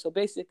year. So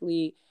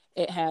basically,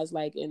 it has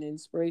like an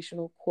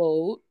inspirational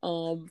quote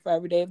for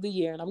every day of the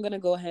year. And I'm going to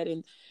go ahead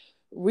and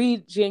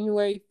read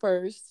January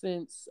 1st,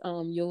 since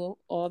you'll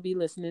all be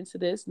listening to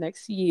this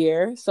next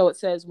year. So it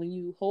says, when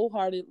you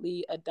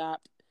wholeheartedly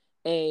adopt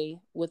a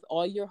with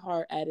all your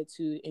heart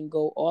attitude and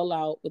go all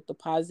out with the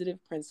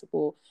positive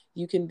principle,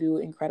 you can do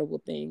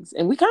incredible things.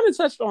 And we kind of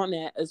touched on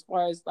that as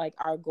far as like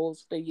our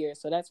goals for the year.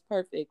 So that's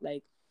perfect.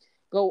 Like,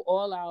 go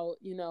all out,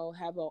 you know,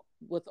 have a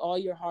with all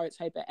your heart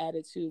type of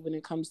attitude when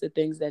it comes to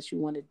things that you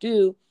want to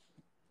do.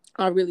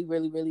 I really,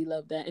 really, really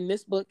love that. And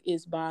this book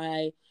is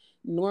by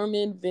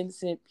Norman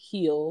Vincent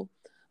Peale.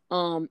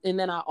 And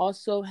then I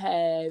also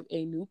have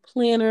a new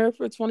planner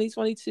for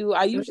 2022.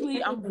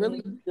 I'm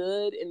really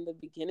good in the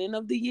beginning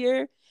of the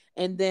year.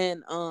 And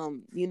then,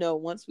 you know,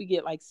 once we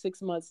get like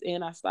 6 months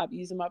in, I stop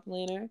using my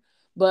planner.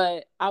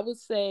 But I would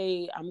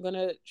say I'm going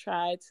to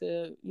try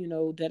to, you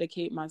know,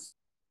 dedicate myself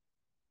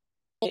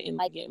and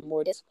like get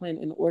more disciplined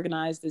and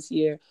organized this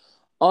year.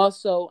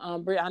 Also,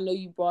 Britt, I know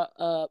you brought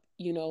up,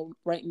 you know,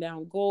 writing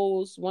down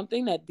goals. One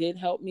thing that did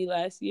help me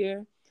last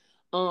year,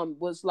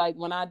 was like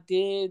when I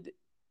did,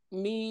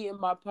 me and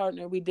my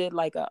partner, we did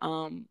like a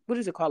what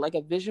is it called, like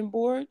a vision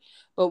board,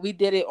 but we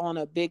did it on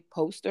a big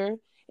poster.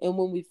 And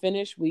when we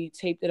finished, we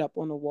taped it up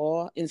on the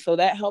wall, and so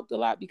that helped a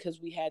lot because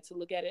we had to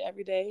look at it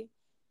every day,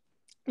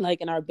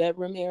 like in our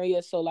bedroom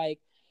area. So like,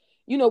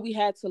 you know, we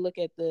had to look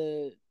at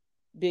the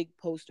big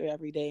poster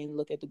every day and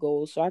look at the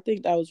goals. So I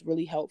think that was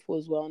really helpful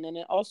as well. And then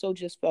it also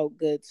just felt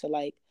good to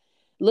like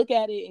look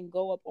at it and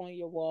go up on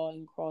your wall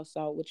and cross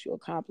out what you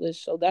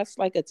accomplished. So that's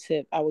like a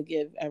tip I would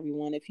give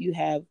everyone if you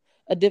have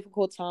a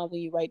difficult time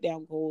when you write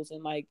down goals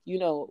and like, you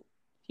know,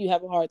 you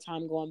have a hard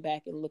time going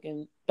back and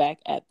looking back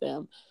at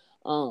them.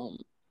 Um,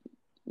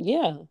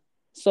 yeah.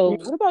 So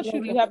what about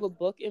you? Do you have a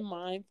book in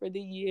mind for the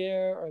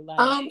year or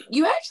like?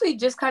 You actually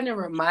just kind of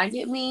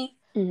reminded me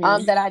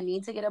that I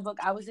need to get a book.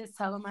 I was just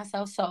telling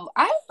myself. So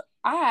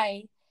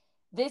I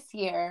this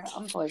year,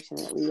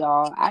 unfortunately,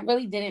 y'all, I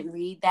really didn't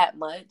read that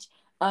much.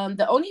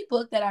 The only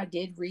book that I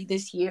did read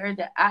this year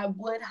that I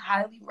would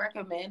highly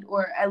recommend,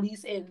 or at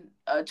least in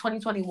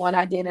 2021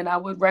 I did, and I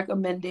would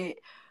recommend it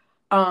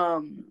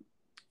um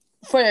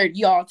for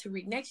y'all to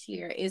read next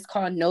year, is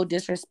called No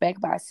Disrespect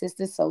by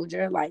Sister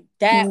Soldier. Like,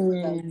 that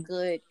was a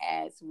good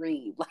ass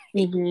read.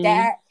 Like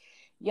that,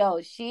 yo,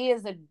 she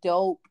is a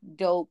dope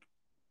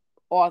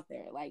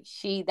author. Like,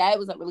 that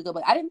was a really good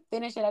book. I didn't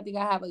finish it. I think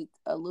I have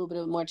a little bit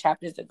of more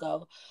chapters to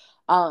go.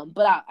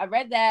 But I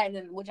read that, and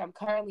then which I'm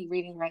currently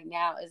reading right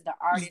now is The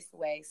Artist's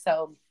Way.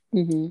 So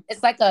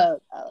it's like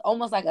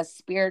almost like a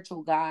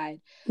spiritual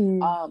guide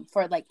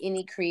for like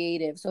any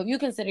creative. So if you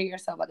consider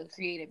yourself like a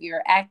creative, you're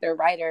an actor,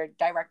 writer,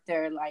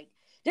 director, like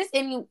just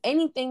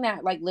anything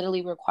that like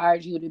literally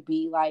requires you to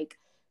be like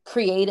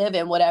creative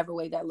in whatever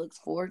way that looks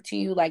forward to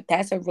you, like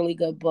that's a really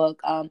good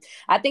book.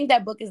 I think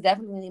that book is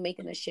definitely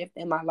making a shift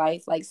in my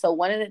life. Like, so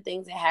one of the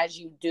things it has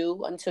you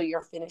do until you're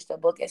finished the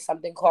book is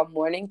something called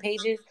morning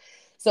pages.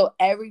 So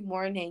every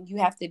morning you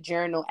have to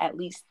journal at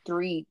least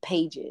 3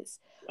 pages.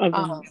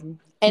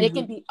 And it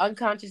can be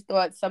unconscious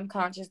thoughts,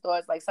 subconscious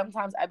thoughts. Like,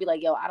 sometimes I'd be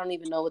like, yo, I don't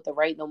even know what to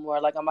write no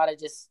more. Like, I'm about to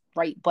just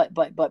write but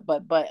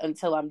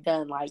until I'm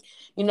done. Like,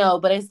 you know,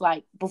 but it's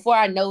like before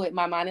I know it,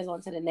 my mind is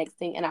on to the next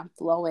thing and I'm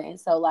flowing. And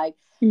so like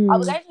I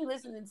was actually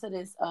listening to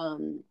this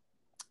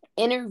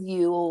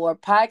interview or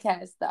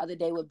podcast the other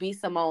day with B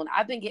Simone.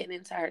 I've been getting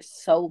into her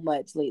so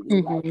much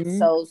lately, like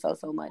so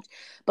much.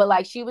 But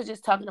like, she was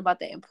just talking about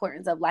the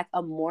importance of like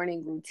a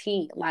morning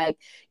routine, like,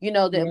 you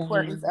know, the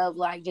importance of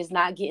like just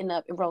not getting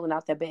up and rolling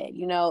out the bed,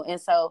 you know. And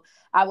so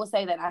I will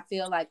say that I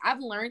feel like I've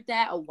learned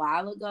that a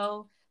while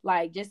ago,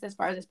 like just as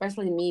far as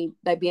especially me,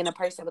 like being a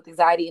person with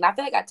anxiety. And I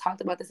feel like I talked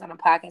about this on a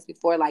podcast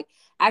before. Like,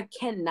 I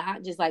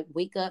cannot just like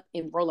wake up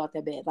and roll out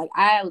the bed. Like,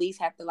 I at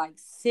least have to like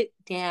sit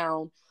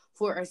down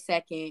for a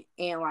second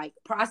and like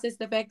process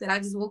the fact that I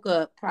just woke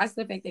up, process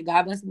the fact that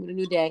God blessed me with a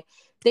new day,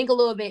 think a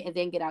little bit, and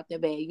then get out the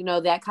bed. You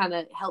know, that kind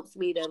of helps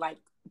me to like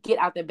get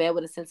out the bed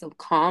with a sense of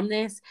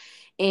calmness.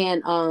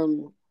 And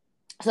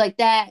so like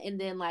that,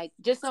 and then like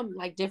just some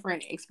like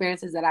different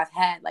experiences that I've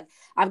had. Like,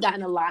 I've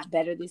gotten a lot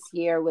better this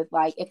year with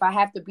like, if I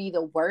have to be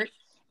to work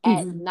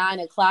at 9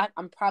 o'clock,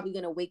 I'm probably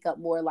gonna wake up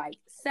more like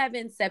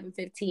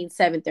 7:15,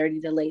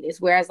 7:30 the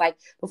latest. Whereas like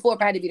before,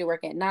 if I had to be to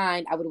work at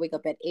 9, I would wake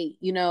up at 8.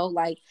 You know,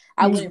 like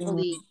I wouldn't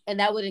really, and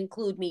that would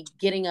include me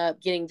getting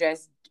up, getting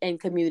dressed, and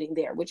commuting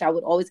there, which I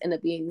would always end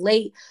up being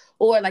late,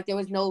 or like there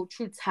was no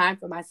true time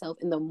for myself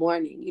in the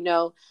morning. You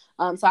know,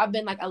 so I've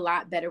been like a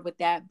lot better with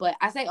that. But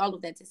I say all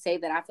of that to say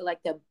that I feel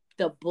like the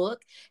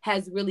book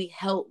has really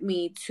helped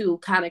me to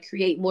kind of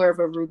create more of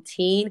a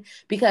routine,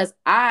 because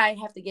I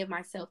have to give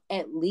myself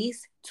at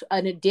least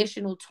an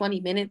additional 20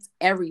 minutes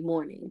every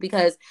morning,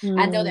 because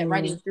I know that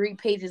writing 3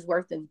 pages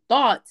worth of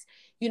thoughts,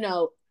 you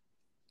know,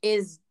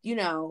 is, you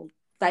know,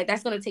 like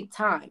that's going to take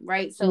time.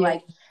 Right. So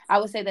like, I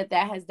would say that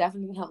has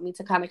definitely helped me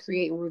to kind of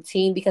create a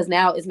routine, because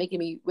now it's making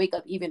me wake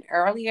up even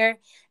earlier.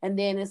 And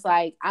then it's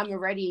like, I'm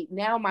already,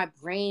 now my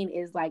brain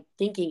is like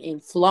thinking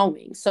and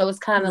flowing. So it's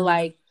kind of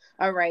like,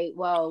 all right,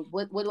 well,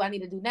 what do I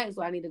need to do next?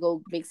 Do I need to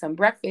go make some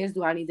breakfast?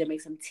 Do I need to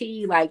make some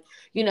tea? Like,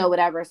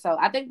 whatever. So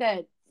I think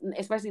that,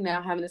 especially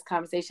now having this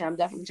conversation, I'm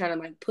definitely trying to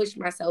like push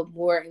myself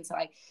more into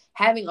like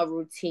having a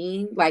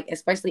routine, like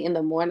especially in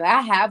the morning.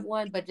 I have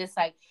one, but just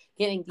like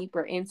getting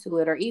deeper into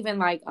it, or even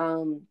like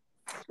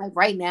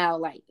right now,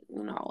 like,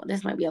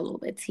 this might be a little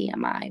bit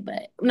TMI,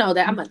 but no,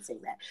 that I'm not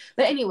saying that.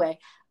 But anyway,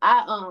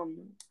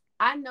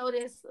 I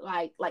notice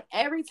like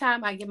every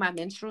time I get my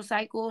menstrual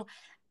cycle,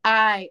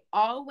 I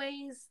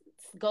always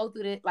go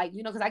through this, like,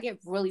 because I get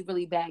really,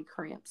 really bad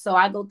cramps. So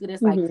I go through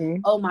this like,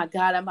 oh my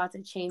God, I'm about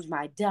to change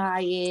my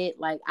diet.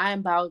 Like I'm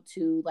about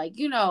to, like,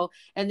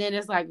 and then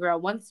it's like, girl,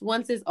 once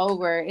it's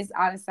over, it's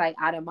out of sight,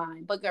 out of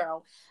mind. But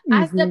girl,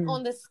 I stepped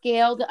on the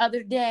scale the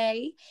other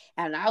day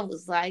and I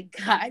was like,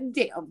 God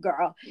damn,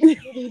 girl, you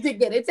need to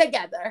get it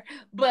together.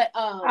 But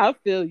I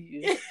feel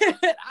you.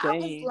 I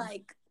was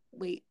like,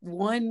 wait,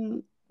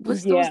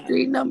 what's those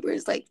three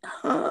numbers? Like,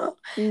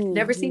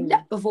 never seen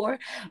that before.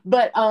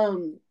 But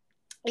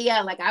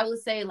yeah, like I would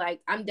say, like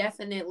I'm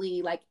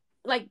definitely like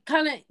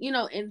kind of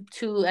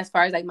into, as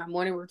far as like my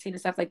morning routine and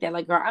stuff like that.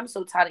 Like, girl, I'm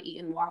so tired of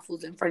eating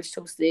waffles and French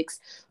toast sticks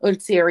or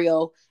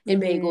cereal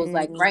and bagels.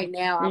 Like right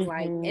now, I'm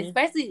like,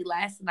 especially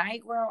last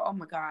night, girl. Oh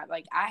my God,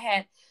 like I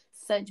had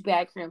such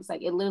bad cramps.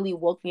 Like it literally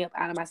woke me up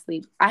out of my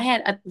sleep. I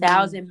had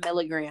 1,000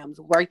 milligrams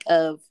worth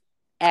of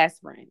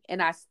aspirin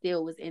and I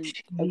still was in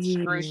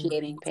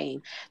excruciating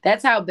pain.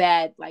 That's how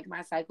bad like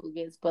my cycle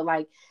gets. But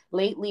like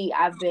lately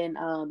I've been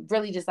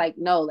really just like,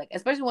 no, like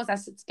especially once I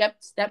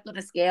stepped on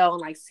the scale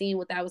and like seeing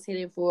what that was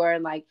hitting for,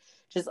 and like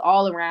just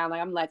all around,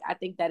 like I'm like, I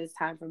think that it's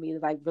time for me to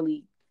like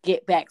really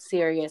get back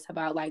serious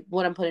about like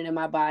what I'm putting in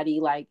my body,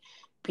 like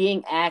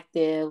being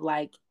active,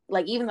 like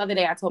even the other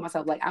day I told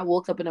myself, like I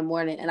woke up in the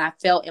morning and I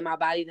felt in my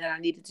body that I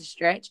needed to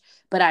stretch,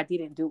 but I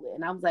didn't do it.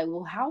 And I was like,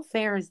 well, how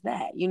fair is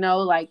that?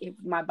 Like if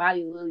my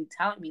body is literally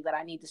telling me that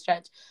I need to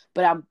stretch,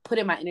 but I'm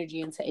putting my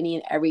energy into any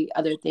and every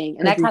other thing.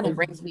 And that kind of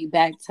brings me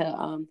back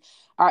to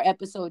our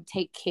episode,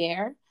 Take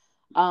Care.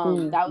 That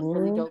was a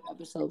really dope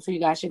episode. So you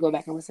guys should go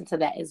back and listen to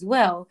that as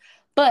well.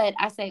 But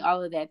I say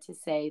all of that to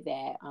say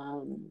that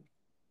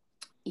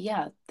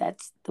yeah,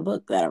 that's the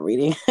book that I'm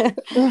reading.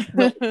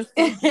 But,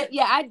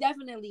 yeah, I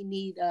definitely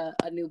need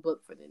a new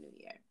book for the new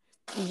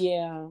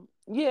year.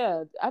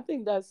 Yeah, I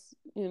think that's,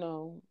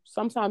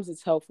 sometimes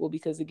it's helpful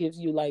because it gives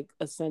you like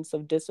a sense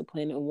of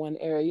discipline in one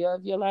area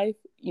of your life,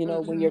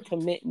 when you're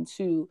committing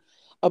to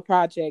a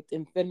project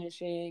and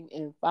finishing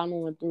and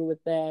following through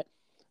with that.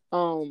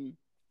 And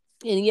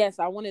yes,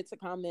 I wanted to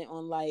comment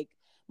on like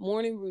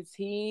morning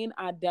routine.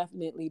 I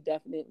definitely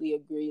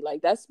agree.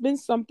 Like that's been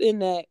something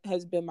that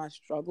has been my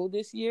struggle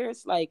this year.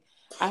 It's like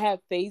I have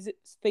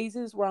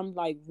phases where I'm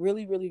like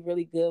really, really,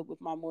 really good with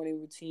my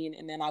morning routine,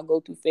 and then I'll go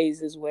through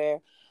phases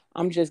where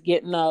I'm just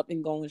getting up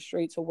and going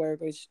straight to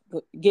work, or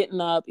getting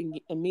up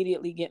and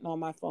immediately getting on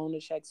my phone to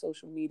check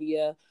social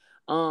media.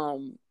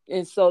 And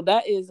so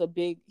that is a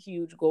big,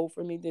 huge goal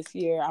for me this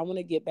year. I want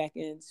to get back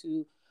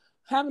into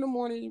having a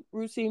morning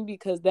routine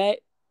because that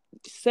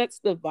sets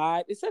the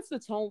vibe, it sets the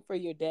tone for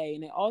your day.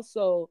 And it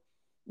also,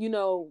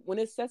 when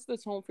it sets the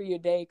tone for your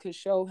day, could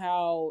show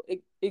how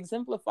it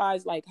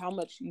exemplifies like how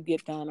much you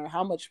get done or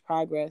how much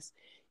progress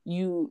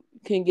you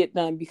can get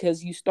done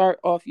because you start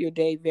off your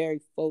day very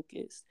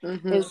focused.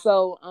 And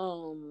so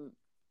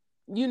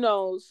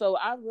so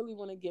I really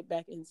want to get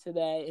back into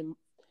that. And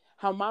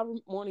how my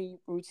morning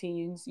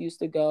routines used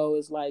to go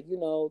is like,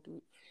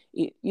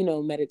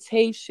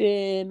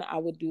 meditation. I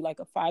would do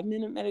like a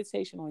 5-minute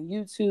meditation on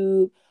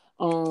YouTube.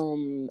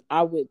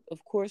 I would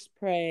of course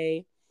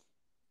pray.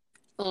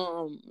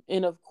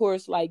 And of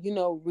course, like,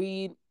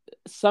 read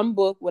some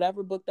book,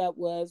 whatever book that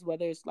was,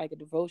 whether it's like a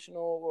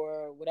devotional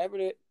or whatever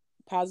the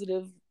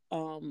positive,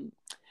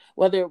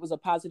 whether it was a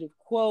positive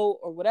quote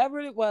or whatever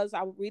it was,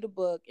 I would read a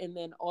book. And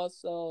then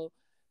also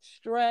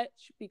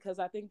stretch, because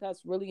I think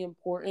that's really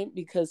important,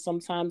 because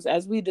sometimes,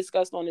 as we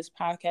discussed on this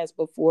podcast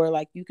before,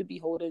 like you could be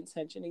holding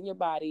tension in your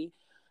body.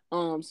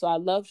 So I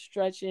love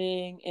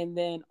stretching. And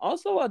then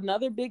also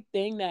another big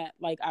thing that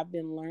like I've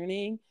been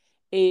learning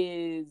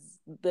is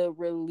the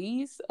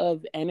release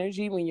of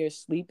energy when you're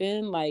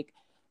sleeping. Like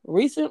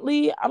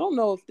recently, I don't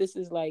know if this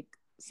is like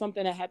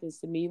something that happens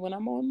to me when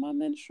I'm on my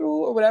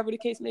menstrual or whatever the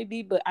case may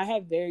be, but I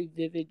have very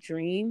vivid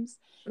dreams.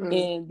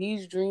 And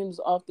these dreams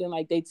often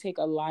like they take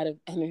a lot of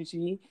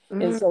energy.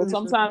 And so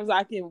sometimes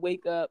I can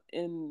wake up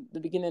in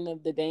the beginning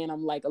of the day and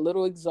I'm like a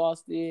little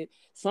exhausted.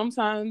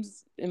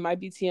 Sometimes it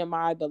might be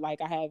TMI, but like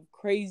I have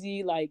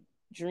crazy like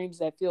dreams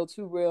that feel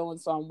too real, and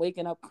so I'm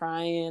waking up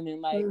crying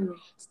and like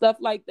stuff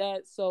like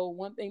that. So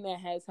one thing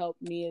that has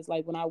helped me is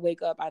like when I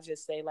wake up, I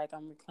just say like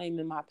I'm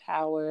reclaiming my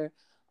power,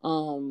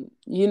 and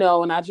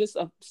I just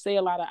say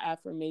a lot of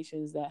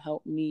affirmations that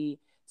help me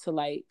to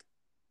like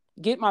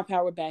get my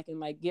power back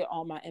and like get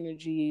all my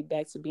energy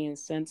back to being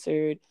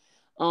centered.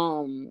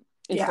 And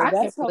Yeah, so I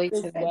can that's relate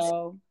helped as to that.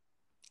 well.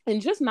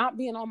 and just not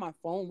being on my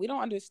phone. We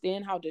don't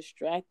understand how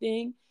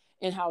distracting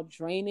and how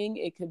draining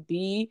it could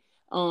be,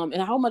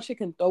 and how much it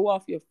can throw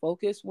off your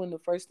focus when the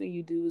first thing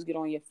you do is get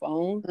on your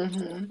phone.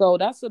 Mm-hmm. So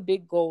that's a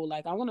big goal.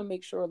 Like, I want to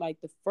make sure, like,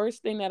 the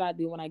first thing that I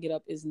do when I get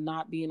up is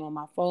not being on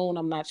my phone.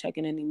 I'm not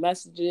checking any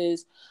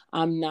messages.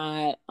 I'm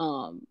not,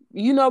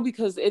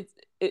 because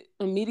it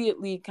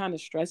immediately kind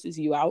of stresses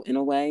you out in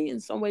a way, in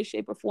some way,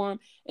 shape, or form.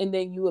 And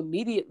then you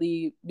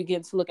immediately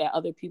begin to look at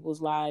other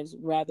people's lives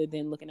rather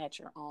than looking at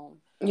your own.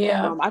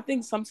 Yeah. I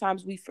think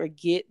sometimes we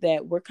forget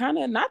that we're kind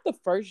of not the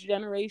first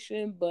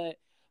generation, but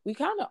we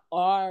kind of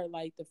are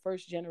like the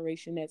first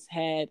generation that's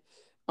had,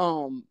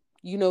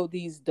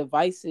 these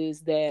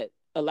devices that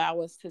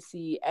allow us to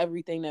see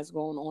everything that's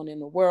going on in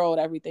the world,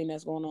 everything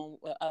that's going on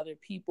with other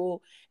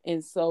people.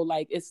 And so,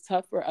 like, it's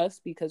tough for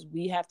us because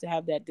we have to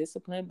have that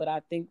discipline, but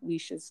I think we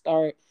should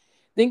start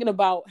thinking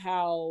about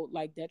how,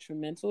 like,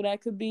 detrimental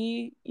that could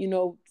be,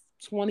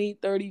 20,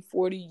 30,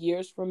 40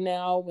 years from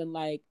now, when,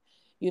 like,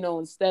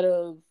 instead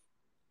of,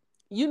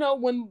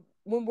 when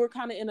we're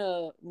kind of in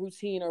a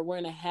routine, or we're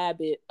in a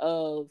habit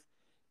of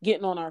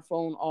getting on our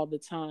phone all the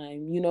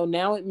time,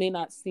 now it may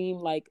not seem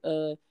like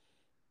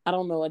I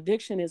don't know,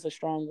 addiction is a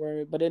strong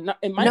word, but it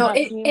might No, not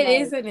it, seem it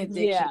like, is an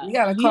addiction. yeah, You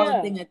gotta call a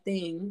yeah, thing a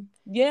thing.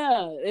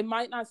 yeah, it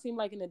might not seem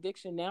like an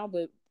addiction now,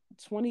 but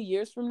 20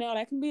 years from now,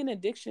 that can be an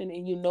addiction,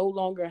 and you no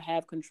longer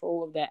have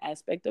control of that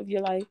aspect of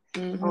your life.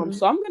 Mm-hmm.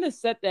 So I'm gonna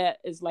set that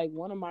as like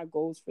one of my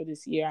goals for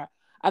this year.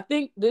 I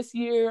think this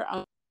year,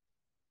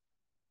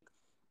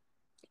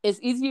 it's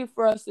easier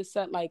for us to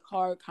set like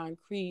hard,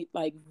 concrete,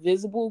 like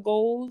visible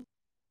goals.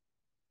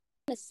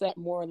 To set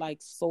more like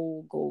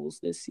soul goals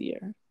this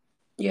year.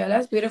 Yeah,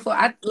 that's beautiful.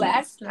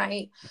 Last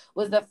night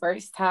was the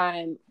first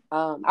time,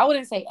 I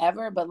wouldn't say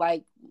ever, but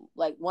like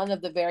one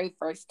of the very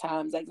first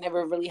times, like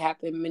never really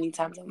happened many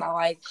times in my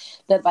life,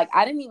 that like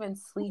I didn't even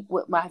sleep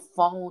with my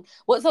phone.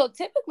 Well, so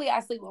typically I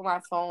sleep with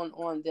my phone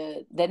on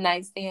the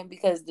nightstand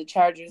because the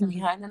charger is Mm-hmm.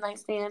 behind the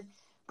nightstand.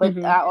 But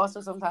Mm-hmm. I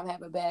also sometimes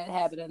have a bad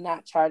habit of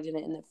not charging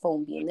it and the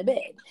phone be in the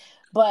bed.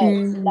 But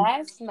Mm-hmm.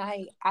 last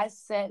night I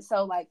said,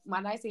 so like my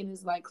nightstand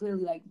is like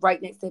clearly like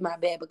right next to my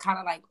bed, but kind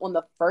of like on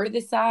the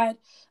furthest side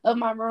of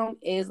my room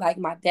is like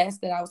my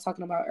desk that I was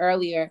talking about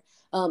earlier.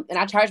 And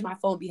I charge my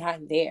phone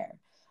behind there.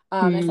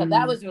 And so that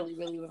Mm-hmm. was really,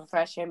 really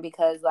refreshing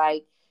because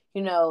like,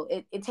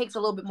 it takes a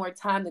little bit more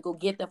time to go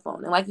get the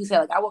phone. And like you said,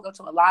 like I woke up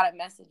to a lot of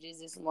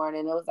messages this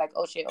morning. It was like,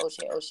 oh shit, oh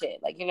shit, oh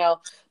shit. Like,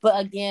 but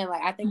again,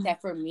 like I think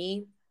that for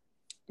me,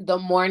 the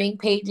morning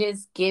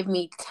pages give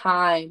me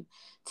time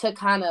to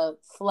kind of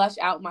flush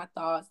out my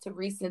thoughts, to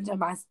recenter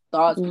my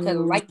thoughts, because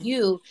like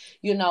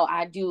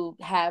I do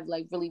have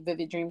like really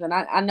vivid dreams, and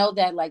I know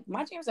that like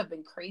my dreams have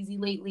been crazy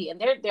lately,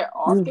 and they're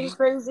often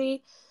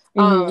crazy.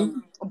 Mm-hmm.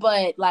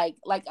 But like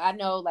I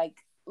know like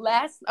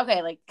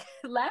like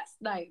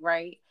last night,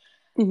 right?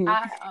 Mm-hmm.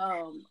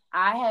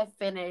 I had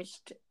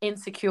finished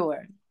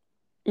Insecure.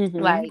 Mm-hmm.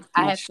 Like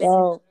I My had finished,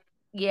 show.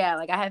 yeah,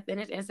 like I had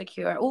finished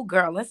Insecure. Oh,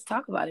 girl, let's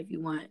talk about it if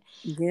you want.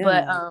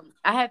 But Yeah.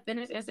 I had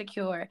finished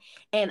Insecure,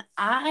 and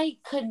I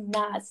could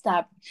not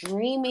stop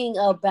dreaming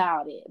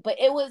about it. But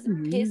it was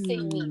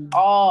pissing me Mm-hmm.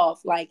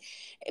 off, like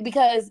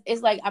because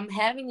it's like I'm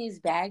having these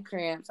bad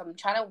cramps. I'm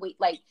trying to wait,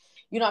 like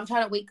I'm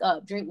trying to wake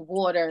up, drink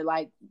water,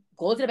 like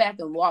go to the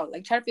bathroom, walk,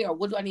 like try to figure out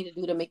what do I need to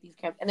do to make these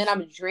cramps. And then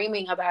I'm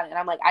dreaming about it, and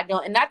I'm like, I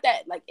don't. And not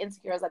that like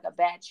Insecure is like a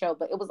bad show,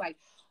 but it was like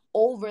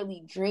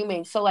overly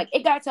dreaming. So like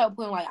it got to a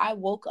point like I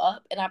woke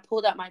up and I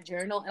pulled out my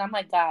journal and I'm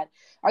like, God,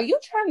 are you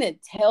trying to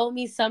tell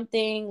me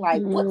something?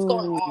 Like what's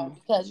going on?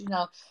 Because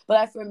but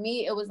like for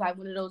me, it was like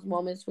one of those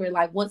moments where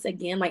like once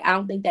again, like I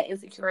don't think that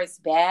Insecure is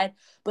bad,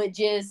 but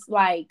just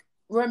like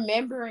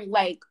remembering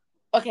like,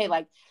 okay,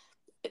 like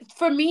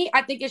for me,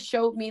 I think it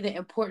showed me the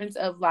importance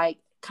of like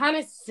kind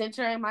of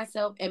centering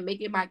myself and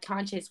making my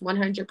conscience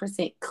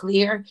 100%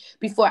 clear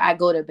before I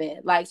go to bed.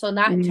 Like, so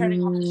not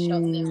turning off the show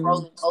and then Mm-hmm.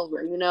 rolling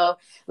over,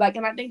 like,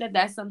 and I think that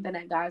that's something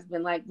that God's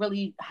been like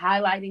really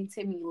highlighting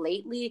to me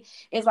lately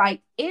is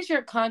like, is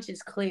your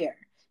conscience clear?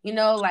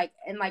 Like,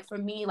 and like for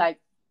me, like,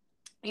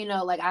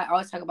 like I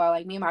always talk about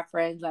like me and my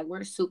friends, like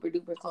we're super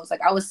duper close. Like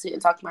I would sit and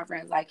talk to my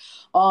friends like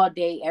all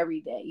day, every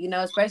day,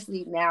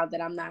 especially now that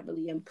I'm not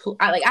really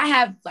I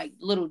have like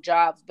little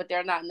jobs, but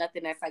they're not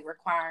nothing that's like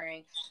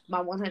requiring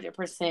my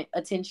 100%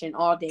 attention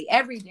all day,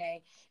 every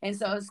day. And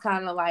so it's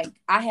kind of like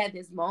I had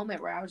this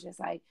moment where I was just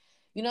like,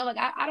 like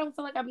I don't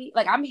feel like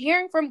I'm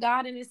hearing from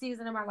God in this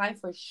season of my life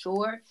for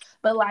sure.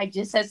 But like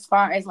just as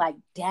far as like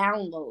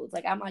downloads,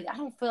 like I'm like, I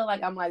don't feel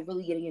like I'm like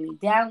really getting any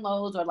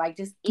downloads or like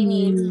just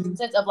any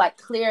sense of like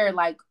clear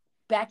like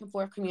back and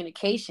forth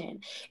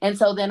communication. And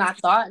so then I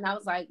thought and I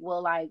was like,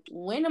 well, like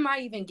when am I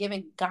even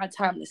giving God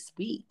time to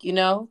speak?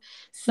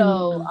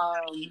 So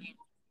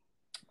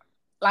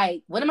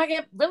like, when am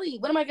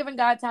I giving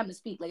God time to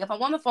speak? Like, if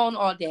I'm on the phone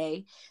all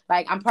day,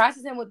 like, I'm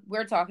processing what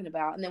we're talking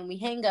about, and then when we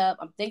hang up,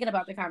 I'm thinking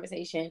about the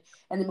conversation,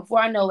 and then before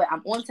I know it,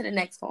 I'm on to the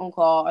next phone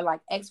call, or like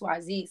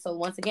XYZ. So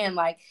once again,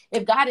 like,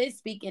 if God is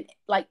speaking,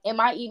 like, am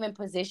I even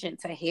positioned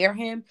to hear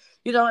him?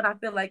 And I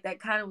feel like that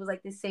kind of was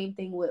like the same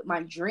thing with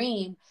my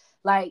dream.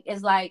 Like,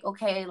 it's like,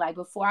 okay, like,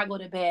 before I go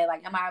to bed,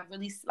 like, am I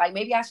really, like,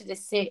 maybe I should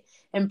just sit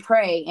and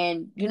pray,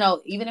 and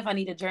even if I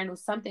need to journal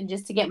something,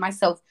 just to get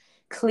myself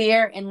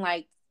clear, and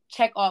like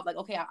check off, like,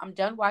 okay, I'm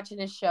done watching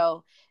this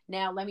show.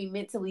 Now let me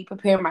mentally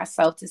prepare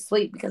myself to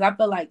sleep, because I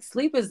feel like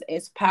sleep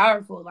is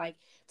powerful. Like,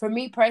 for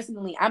me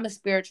personally, I'm a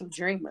spiritual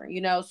dreamer,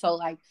 so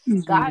like,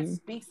 God Mm-hmm.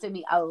 speaks to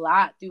me a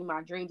lot through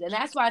my dreams. And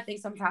that's why I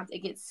think sometimes it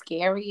gets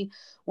scary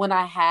when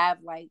I have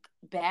like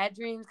bad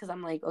dreams, because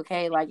I'm like,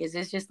 okay, like, is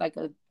this just like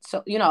a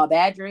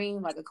bad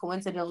dream, like a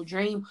coincidental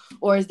dream,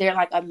 or is there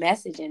like a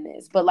message in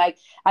this? But like,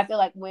 I feel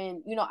like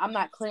when I'm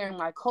not clearing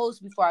my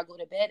coast before I go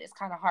to bed, it's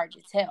kind of hard to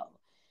tell,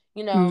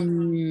 you know.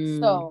 Mm.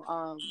 So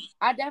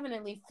I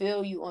definitely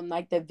feel you on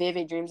like the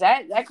vivid dreams.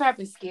 That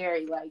crap is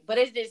scary, like, but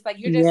it's just like,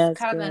 you're just Yes,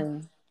 kind of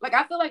girl. like,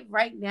 I feel like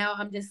right now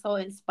I'm just so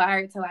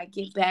inspired to like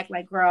get back.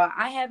 Like, girl,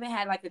 I haven't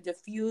had like a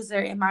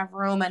diffuser in my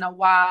room in a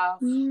while,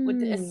 with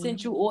the Mm.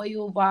 essential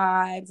oil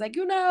vibes. Like,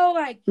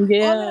 like,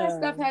 all of that Yeah.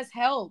 stuff has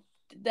helped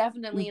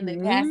definitely in the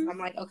past. Mm-hmm. And I'm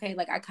like, okay,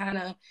 like, I kind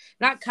of,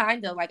 not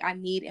kind of, like, I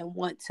need and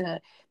want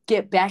to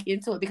get back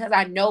into it, because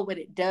I know what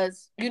it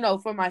does,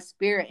 for my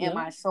spirit and Yeah.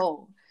 my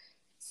soul.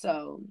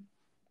 So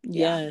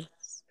yeah.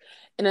 Yes.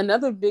 And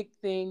another big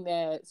thing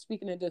that,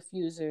 speaking of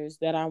diffusers,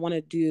 that I want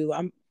to do,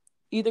 I'm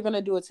either going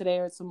to do it today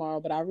or tomorrow,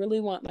 but I really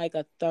want like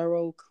a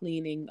thorough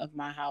cleaning of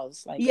my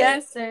house, like a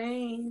Yes,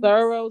 same.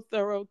 thorough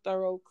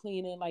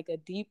cleaning, like a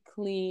deep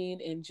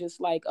clean, and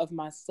just like of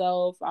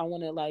myself. I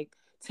want to like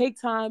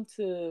take time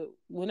to,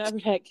 whenever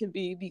that can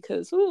be,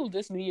 because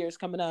this New Year's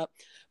coming up,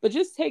 but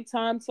just take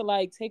time to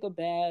like take a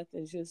bath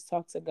and just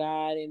talk to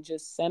God and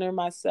just center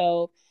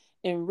myself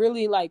and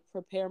really like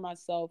prepare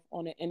myself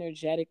on an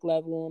energetic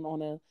level and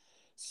on a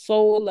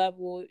soul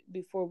level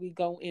before we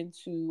go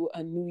into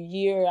a new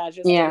year. I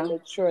just want to Yeah.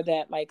 make sure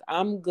that like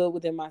I'm good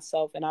within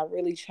myself, and I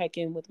really check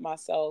in with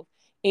myself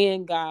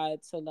and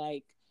God to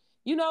like,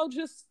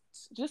 just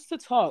to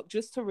talk,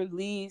 just to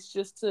release,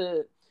 just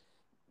to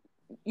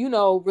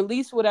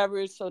release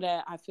whatever, so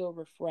that I feel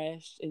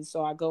refreshed. And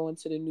so I go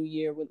into the new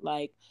year with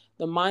like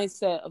the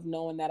mindset of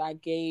knowing that I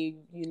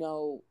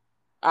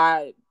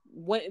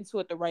went into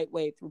it the right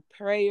way through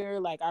prayer.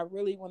 Like, I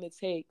really want to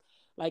take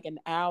like an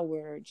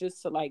hour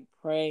just to like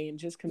pray and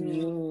just Yeah.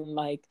 commune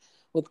like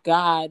with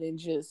God, and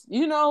just,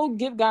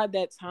 give God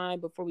that time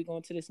before we go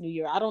into this new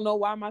year. I don't know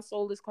why my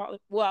soul is calling.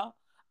 Well,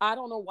 I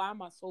don't know why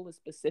my soul is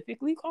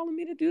specifically calling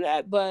me to do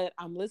that, but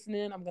I'm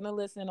listening. I'm gonna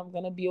listen. I'm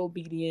gonna be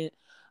obedient.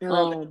 I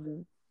love it.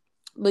 Um,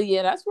 but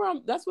yeah, that's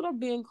what I'm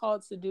being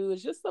called to do,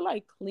 is just to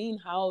like clean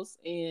house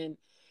and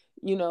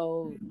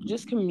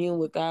just commune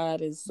with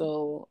God. And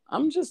so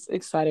I'm just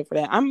excited for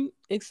that. I'm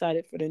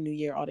excited for the new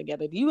year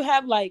altogether. Do you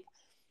have like,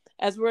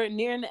 as we're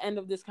nearing the end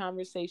of this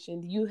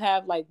conversation, do you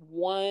have like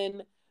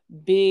one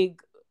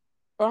big,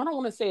 or I don't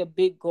want to say a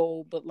big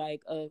goal, but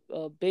like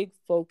a big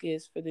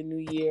focus for the new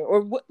year?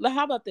 Or what,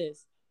 how about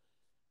this?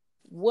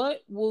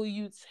 What will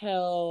you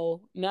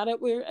tell, now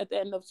that we're at the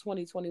end of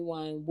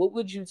 2021, what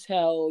would you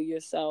tell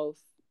yourself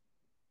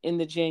in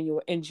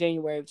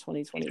January of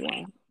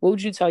 2021? What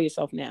would you tell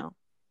yourself now?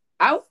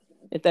 I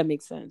If that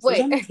makes sense. Does Wait.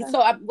 that make sense? So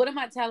what am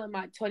I telling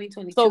my So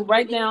 2022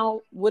 right me?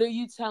 now, what are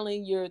you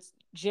telling your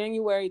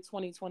January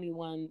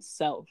 2021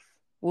 self?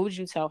 What would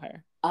you tell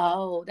her?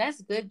 Oh,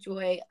 that's good,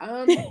 Joy.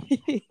 No,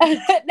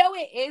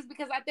 it is,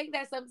 because I think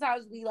that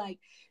sometimes we like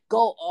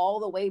go all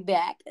the way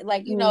back.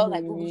 Like,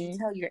 like, what would you Mhm.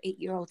 tell your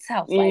 8-year-old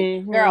self?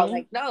 Like, girl, Mhm.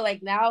 like, no,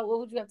 like, now what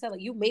would you have to tell?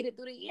 Like, you made it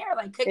through the year.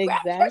 Like,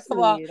 congrats. First of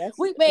all, Exactly. That's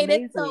we made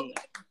it. So amazing.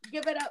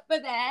 give it up for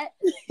that.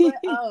 But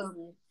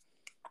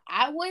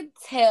I would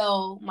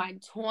tell my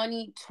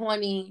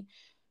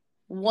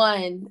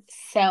 2021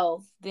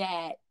 self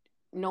that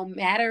no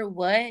matter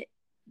what,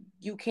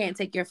 you can't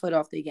take your foot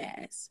off the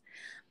gas.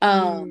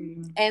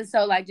 Mm. And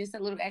so, like, just a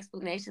little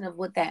explanation of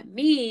what that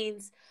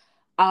means.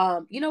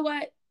 You know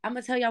what? I'm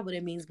gonna tell y'all what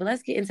it means, but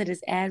let's get into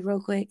this ad real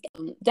quick.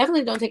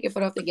 Definitely don't take your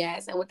foot off the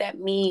gas. And what that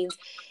means,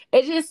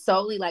 it's just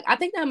solely like, I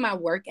think that my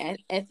work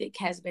ethic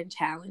has been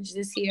challenged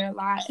this year a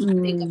lot. And I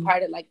think a Mm.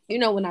 part of, like,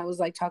 when I was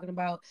like talking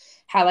about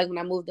how, like, when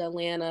I moved to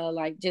Atlanta,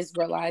 like, just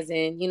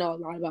realizing, a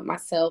lot about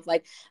myself.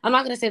 Like, I'm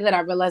not gonna say that I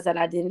realized that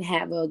I didn't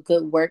have a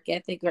good work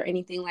ethic or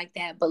anything like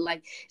that, but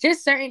like,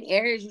 just certain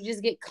areas you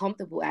just get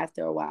comfortable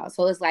after a while.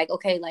 So it's like,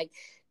 okay, like,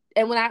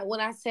 and when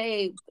I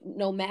say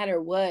no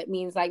matter what,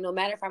 means like, no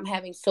matter if I'm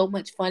having so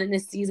much fun in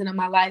this season of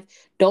my life,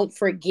 don't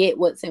forget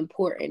what's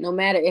important. No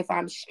matter if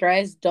I'm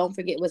stressed, don't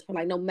forget what's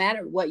like, no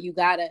matter what, you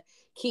gotta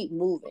keep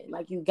moving.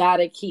 Like, you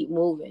gotta keep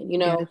moving, You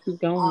gotta keep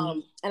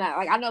going. And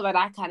I know that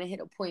I kind of hit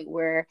a point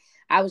where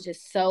I was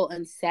just so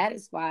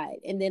unsatisfied.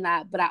 And then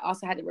but I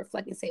also had to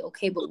reflect and say,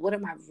 okay, but what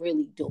am I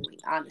really doing?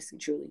 Honestly,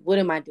 truly, what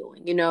am I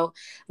doing?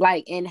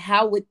 Like, and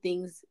how would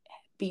things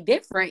be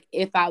different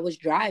if I was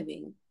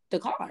driving the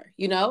car,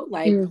 you know,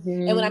 like,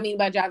 and what I mean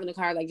by driving the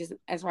car, like just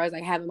as far as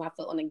like having my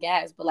foot on the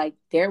gas, but like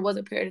there was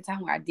a period of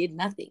time where I did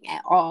nothing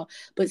at all,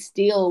 but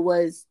still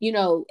was, you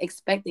know,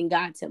 expecting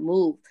God to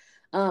move.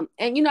 And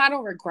you know, I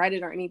don't regret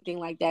it or anything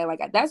like that. Like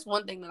that's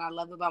one thing that I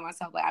love about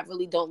myself. Like I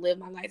really don't live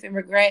my life in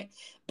regret,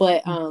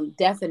 but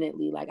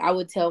definitely, like I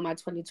would tell my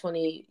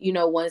 2020, you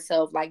know,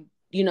 oneself, like,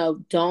 you know,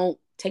 don't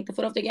take the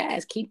foot off the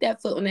gas. Keep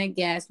that foot on that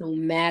gas no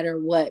matter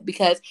what.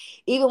 Because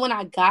even when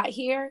I got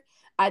here,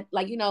 I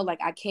like, you know, like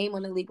I came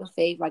on a leap of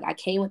faith. Like I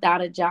came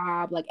without a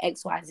job, like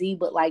XYZ,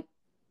 but like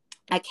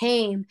I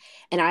came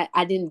and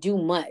I didn't do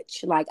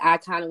much. Like I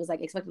kind of was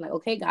like expecting like,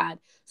 okay, God,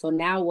 so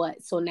now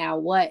what? So now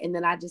what? And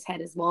then I just had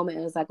this moment.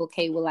 It was like,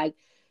 okay, well, like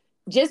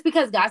just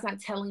because God's not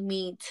telling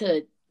me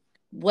to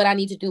what I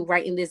need to do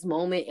right in this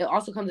moment, it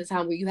also comes a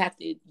time where you have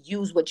to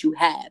use what you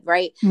have,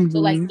 right? So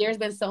like there's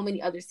been so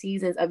many other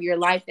seasons of your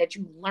life that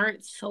you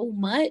learned so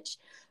much,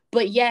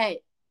 but yet,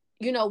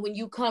 you know, when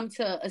you come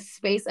to a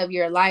space of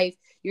your life,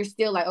 you're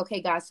still like,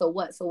 okay, God, so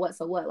what? So what?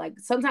 So what? Like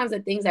sometimes the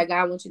things that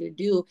God wants you to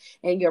do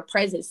in your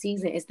present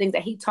season is things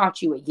that he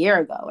taught you a year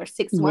ago or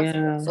 6 months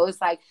ago. So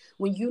it's like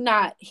when you're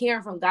not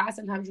hearing from God,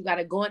 sometimes you got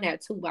to go in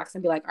that toolbox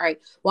and be like, all right,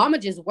 well, I'm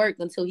gonna just work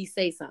until he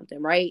says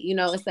something, right? You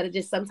know, instead of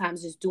just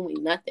sometimes just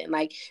doing nothing.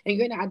 Like,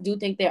 and I do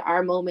think there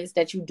are moments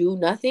that you do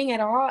nothing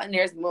at all, and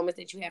there's moments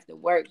that you have to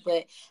work.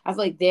 But I feel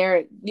like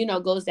there, you know,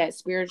 goes that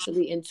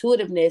spiritually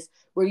intuitiveness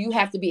where you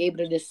have to be able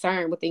to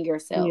discern within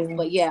yourself.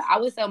 But yeah,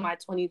 I would tell my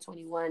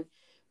 2021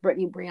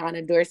 Brittany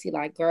Brianna Dorsey,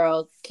 like,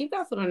 girl, keep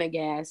that foot on the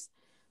gas.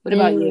 What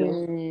about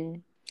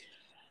you?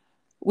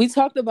 We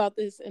talked about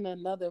this in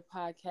another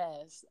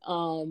podcast,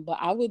 but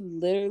I would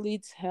literally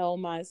tell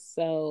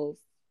myself,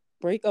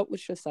 break up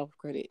with your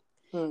self-critic.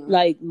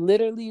 Like,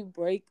 literally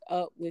break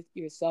up with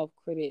your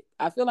self-critic.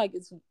 I feel like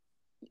it's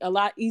a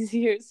lot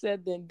easier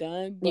said than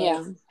done,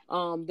 but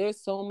there's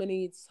so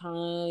many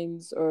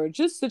times or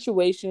just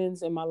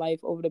situations in my life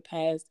over the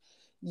past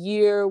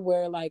year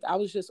where like I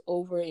was just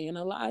over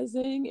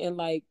analyzing and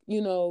like,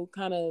 you know,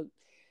 kind of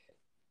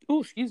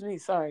kind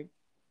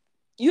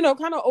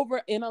of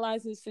over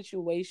analyzing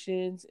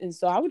situations. And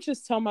so I would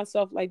just tell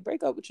myself, like,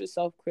 break up with your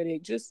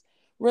self-critic, just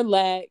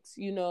relax,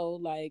 you know,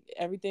 like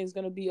everything's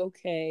gonna be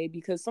okay.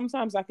 Because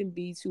sometimes I can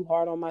be too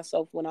hard on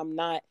myself when I'm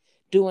not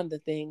doing the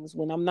things,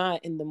 when I'm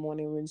not in the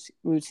morning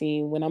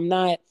routine, when I'm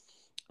not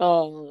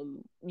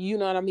you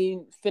know what I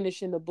mean,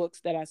 finishing the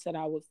books that I said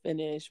I would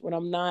finish, when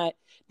I'm not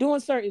doing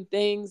certain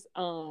things.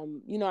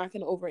 You know, I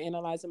can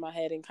overanalyze in my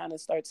head and kind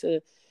of start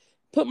to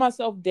put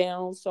myself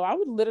down. So I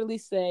would literally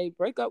say,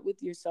 break up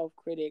with your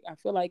self-critic. I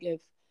feel like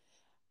if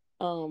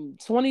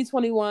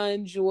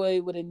 2021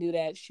 Joy would have knew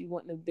that, she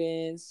wouldn't have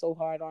been so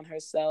hard on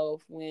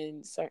herself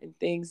when certain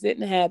things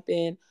didn't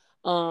happen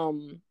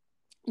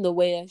the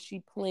way as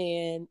she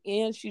planned,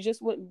 and she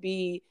just wouldn't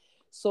be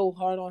so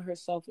hard on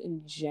herself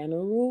in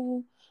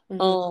general.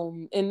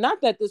 And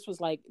not that this was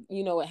like,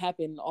 you know, it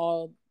happened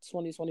all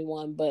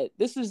 2021, but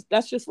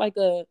that's just like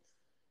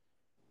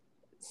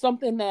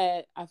something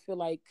that I feel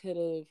like could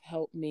have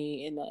helped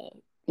me in a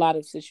lot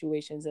of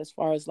situations, as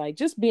far as like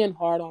just being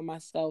hard on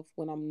myself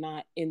when I'm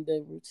not in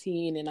the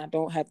routine and I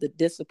don't have the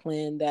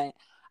discipline that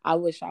I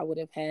wish I would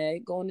have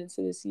had going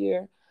into this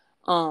year,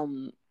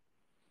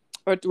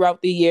 or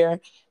throughout the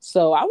year.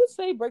 So I would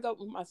say break up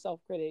with my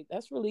self-critic.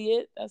 That's really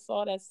it. That's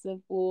all. That's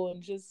simple.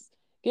 And just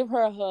give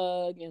her a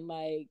hug and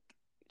like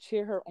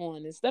cheer her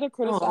on. Instead of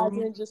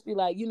criticizing, just be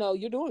like, you know,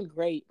 you're doing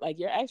great. Like,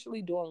 you're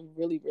actually doing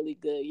really, really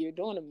good. You're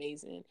doing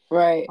amazing.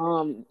 Right.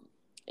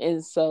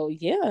 And so,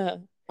 yeah.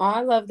 Oh,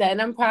 I love that.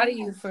 And I'm proud of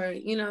you for,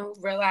 you know,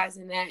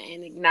 realizing that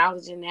and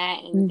acknowledging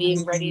that and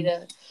being ready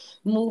to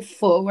move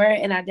forward.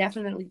 And I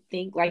definitely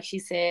think, like she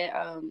said,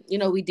 you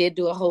know, we did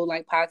do a whole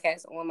like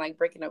podcast on like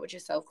breaking up with your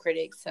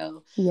self-critic.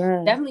 So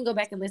definitely go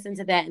back and listen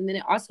to that. And then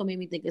it also made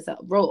me think it's a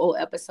real old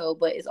episode,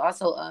 but it's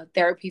also a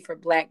therapy for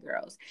Black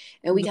girls.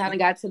 And we kind of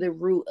got to the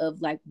root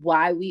of like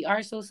why we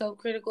are so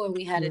self-critical, and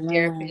we had a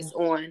therapist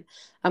on.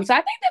 So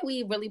I think that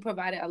we really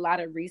provided a lot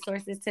of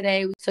resources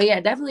today. So yeah,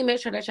 definitely make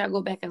sure that y'all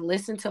go back and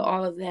listen to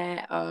all of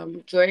that.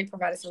 Jordan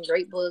provided some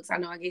great books. I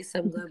know I gave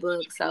some good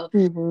books. So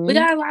we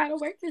got a lot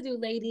of work to do,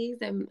 ladies.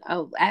 And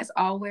as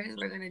always,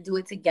 we're going to do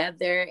it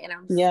together. And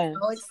I'm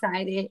so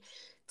excited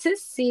to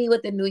see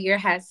what the new year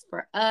has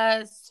for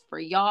us, for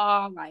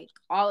y'all, like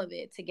all of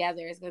it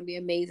together. It's going to be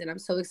amazing. I'm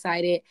so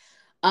excited.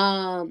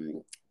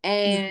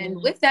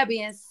 And with that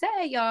being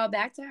said, y'all,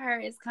 Back to Her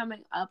is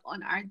coming up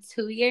on our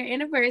 2-year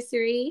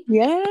anniversary.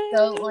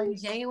 So on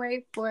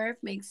January 4th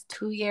makes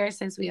 2 years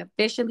since we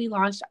officially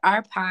launched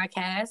our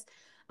podcast.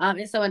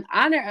 And so in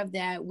honor of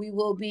that, we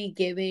will be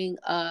giving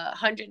a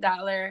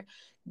 $100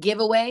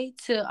 giveaway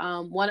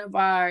to one of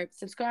our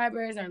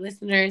subscribers, our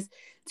listeners,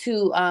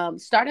 to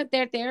start up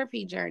their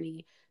therapy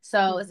journey.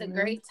 So it's a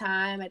great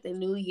time at the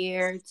new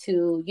year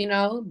to, you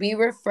know, be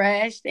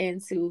refreshed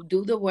and to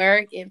do the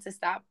work and to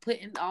stop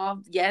putting off.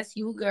 Yes,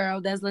 you girl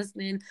that's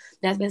listening,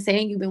 that's been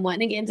saying you've been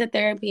wanting to get into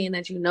therapy and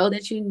that you know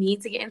that you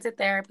need to get into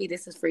therapy.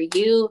 This is for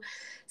you.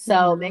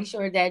 So make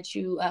sure that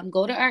you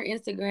go to our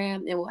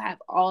Instagram and we'll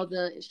have all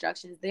the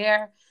instructions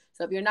there.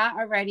 So if you're not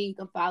already, you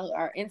can follow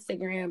our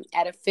Instagram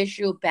at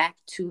official back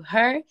to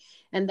her.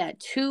 And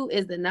that 2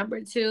 is the number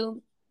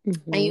 2.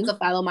 And you can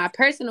follow my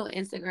personal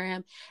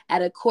Instagram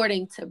at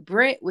according to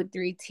Brit with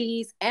 3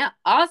 T's. And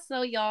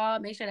also, y'all,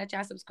 make sure that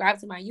y'all subscribe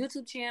to my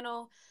YouTube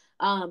channel,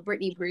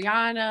 Brittany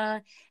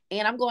Brianna.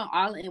 And I'm going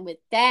all in with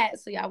that.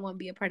 So y'all want to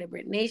be a part of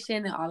Brit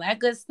Nation and all that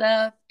good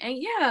stuff. And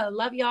yeah,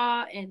 love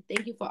y'all. And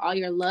thank you for all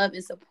your love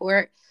and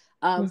support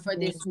for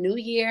this new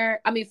year.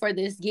 I mean, for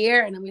this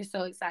year. And I'm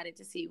so excited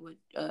to see what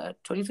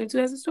 2022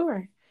 has in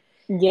store.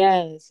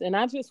 Yes. And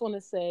I just want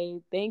to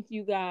say thank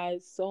you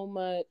guys so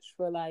much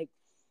for like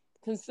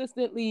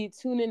consistently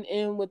tuning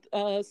in with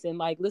us and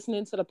like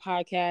listening to the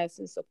podcast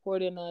and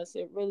supporting us.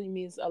 It really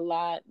means a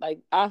lot. Like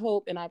I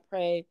hope and I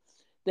pray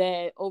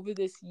that over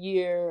this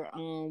year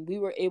we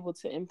were able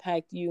to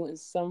impact you in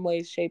some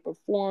way, shape, or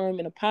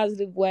form in a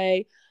positive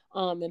way,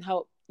 and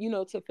help, you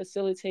know, to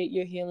facilitate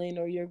your healing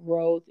or your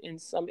growth in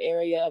some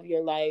area of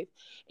your life.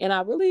 And I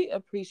really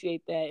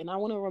appreciate that. And I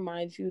want to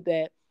remind you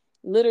that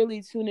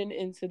literally tuning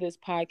into this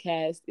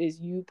podcast is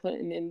you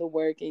putting in the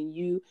work and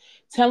you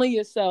telling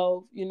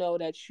yourself, you know,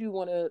 that you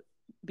want to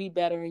be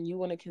better and you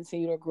want to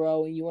continue to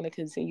grow and you want to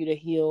continue to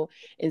heal.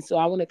 And so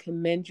I want to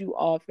commend you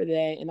all for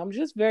that. And I'm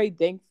just very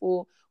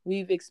thankful.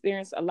 We've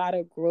experienced a lot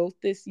of growth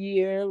this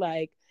year.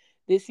 Like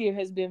this year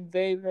has been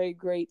very, very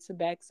great to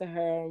Back to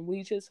Her. And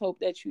we just hope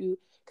that you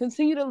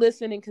continue to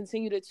listen and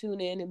continue to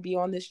tune in and be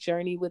on this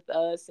journey with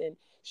us and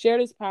share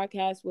this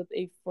podcast with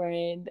a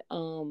friend,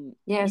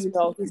 Yes, you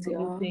know, if you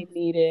think they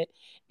need it,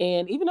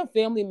 and even a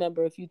family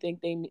member if you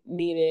think they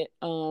need it.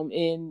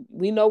 And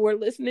we know we're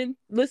listened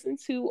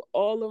to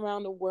all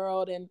around the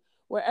world, and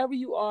wherever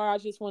you are, I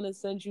just want to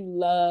send you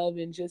love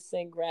and just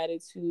send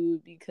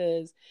gratitude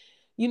because,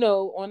 you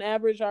know, on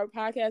average, our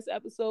podcast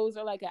episodes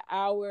are like an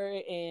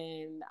hour,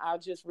 and I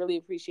just really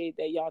appreciate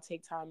that y'all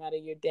take time out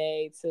of your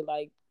day to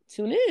like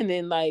tune in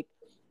and like,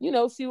 you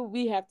know, see what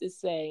we have to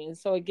say. And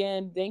so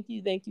again, thank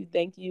you,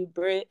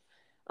 Britt.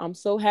 I'm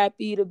so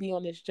happy to be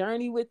on this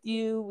journey with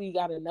you. We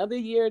got another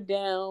year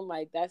down.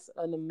 Like that's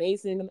an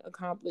amazing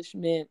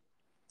accomplishment.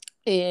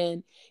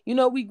 And, you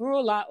know, we grew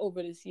a lot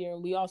over this year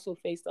and we also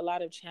faced a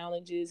lot of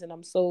challenges. And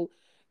I'm so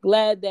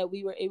glad that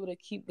we were able to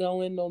keep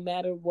going no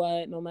matter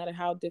what, no matter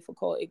how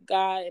difficult it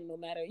got, and no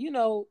matter, you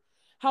know,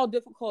 how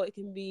difficult it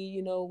can be,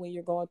 you know, when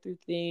you're going through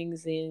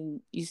things and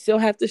you still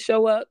have to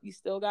show up, you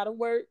still got to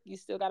work, you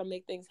still got to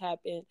make things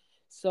happen.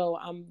 So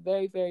I'm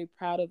very, very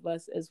proud of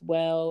us as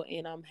well.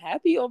 And I'm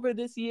happy over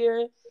this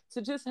year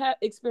to just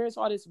experience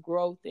all this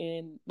growth.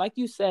 And like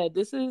you said,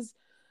 this is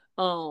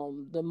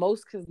the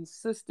most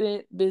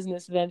consistent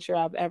business venture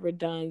I've ever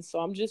done. So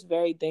I'm just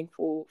very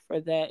thankful for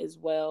that as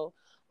well.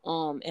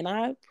 And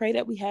I pray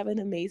that we have an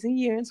amazing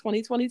year in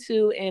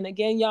 2022. And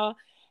again, y'all,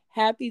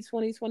 happy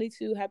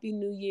 2022, happy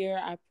new year.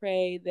 I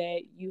pray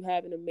that you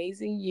have an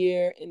amazing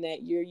year and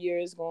that your year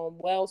is going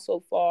well so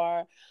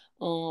far.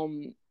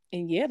 And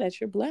yeah,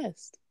 that you're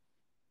blessed.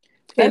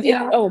 And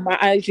my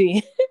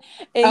IG.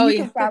 And you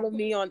can follow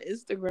me on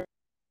Instagram,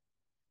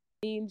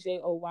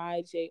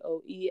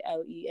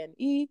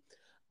 JoyJoelene.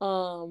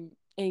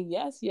 And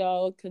yes,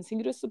 y'all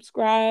continue to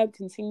subscribe,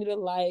 continue to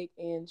like,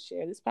 and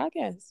share this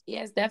podcast.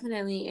 Yes,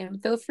 definitely.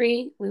 And feel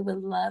free. We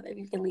would love if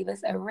you can leave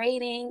us a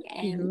rating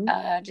and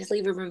just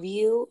leave a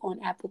review on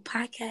Apple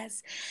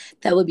Podcasts.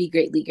 That would be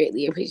greatly,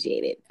 greatly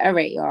appreciated. All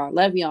right, y'all.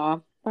 Love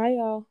y'all. Bye,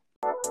 y'all.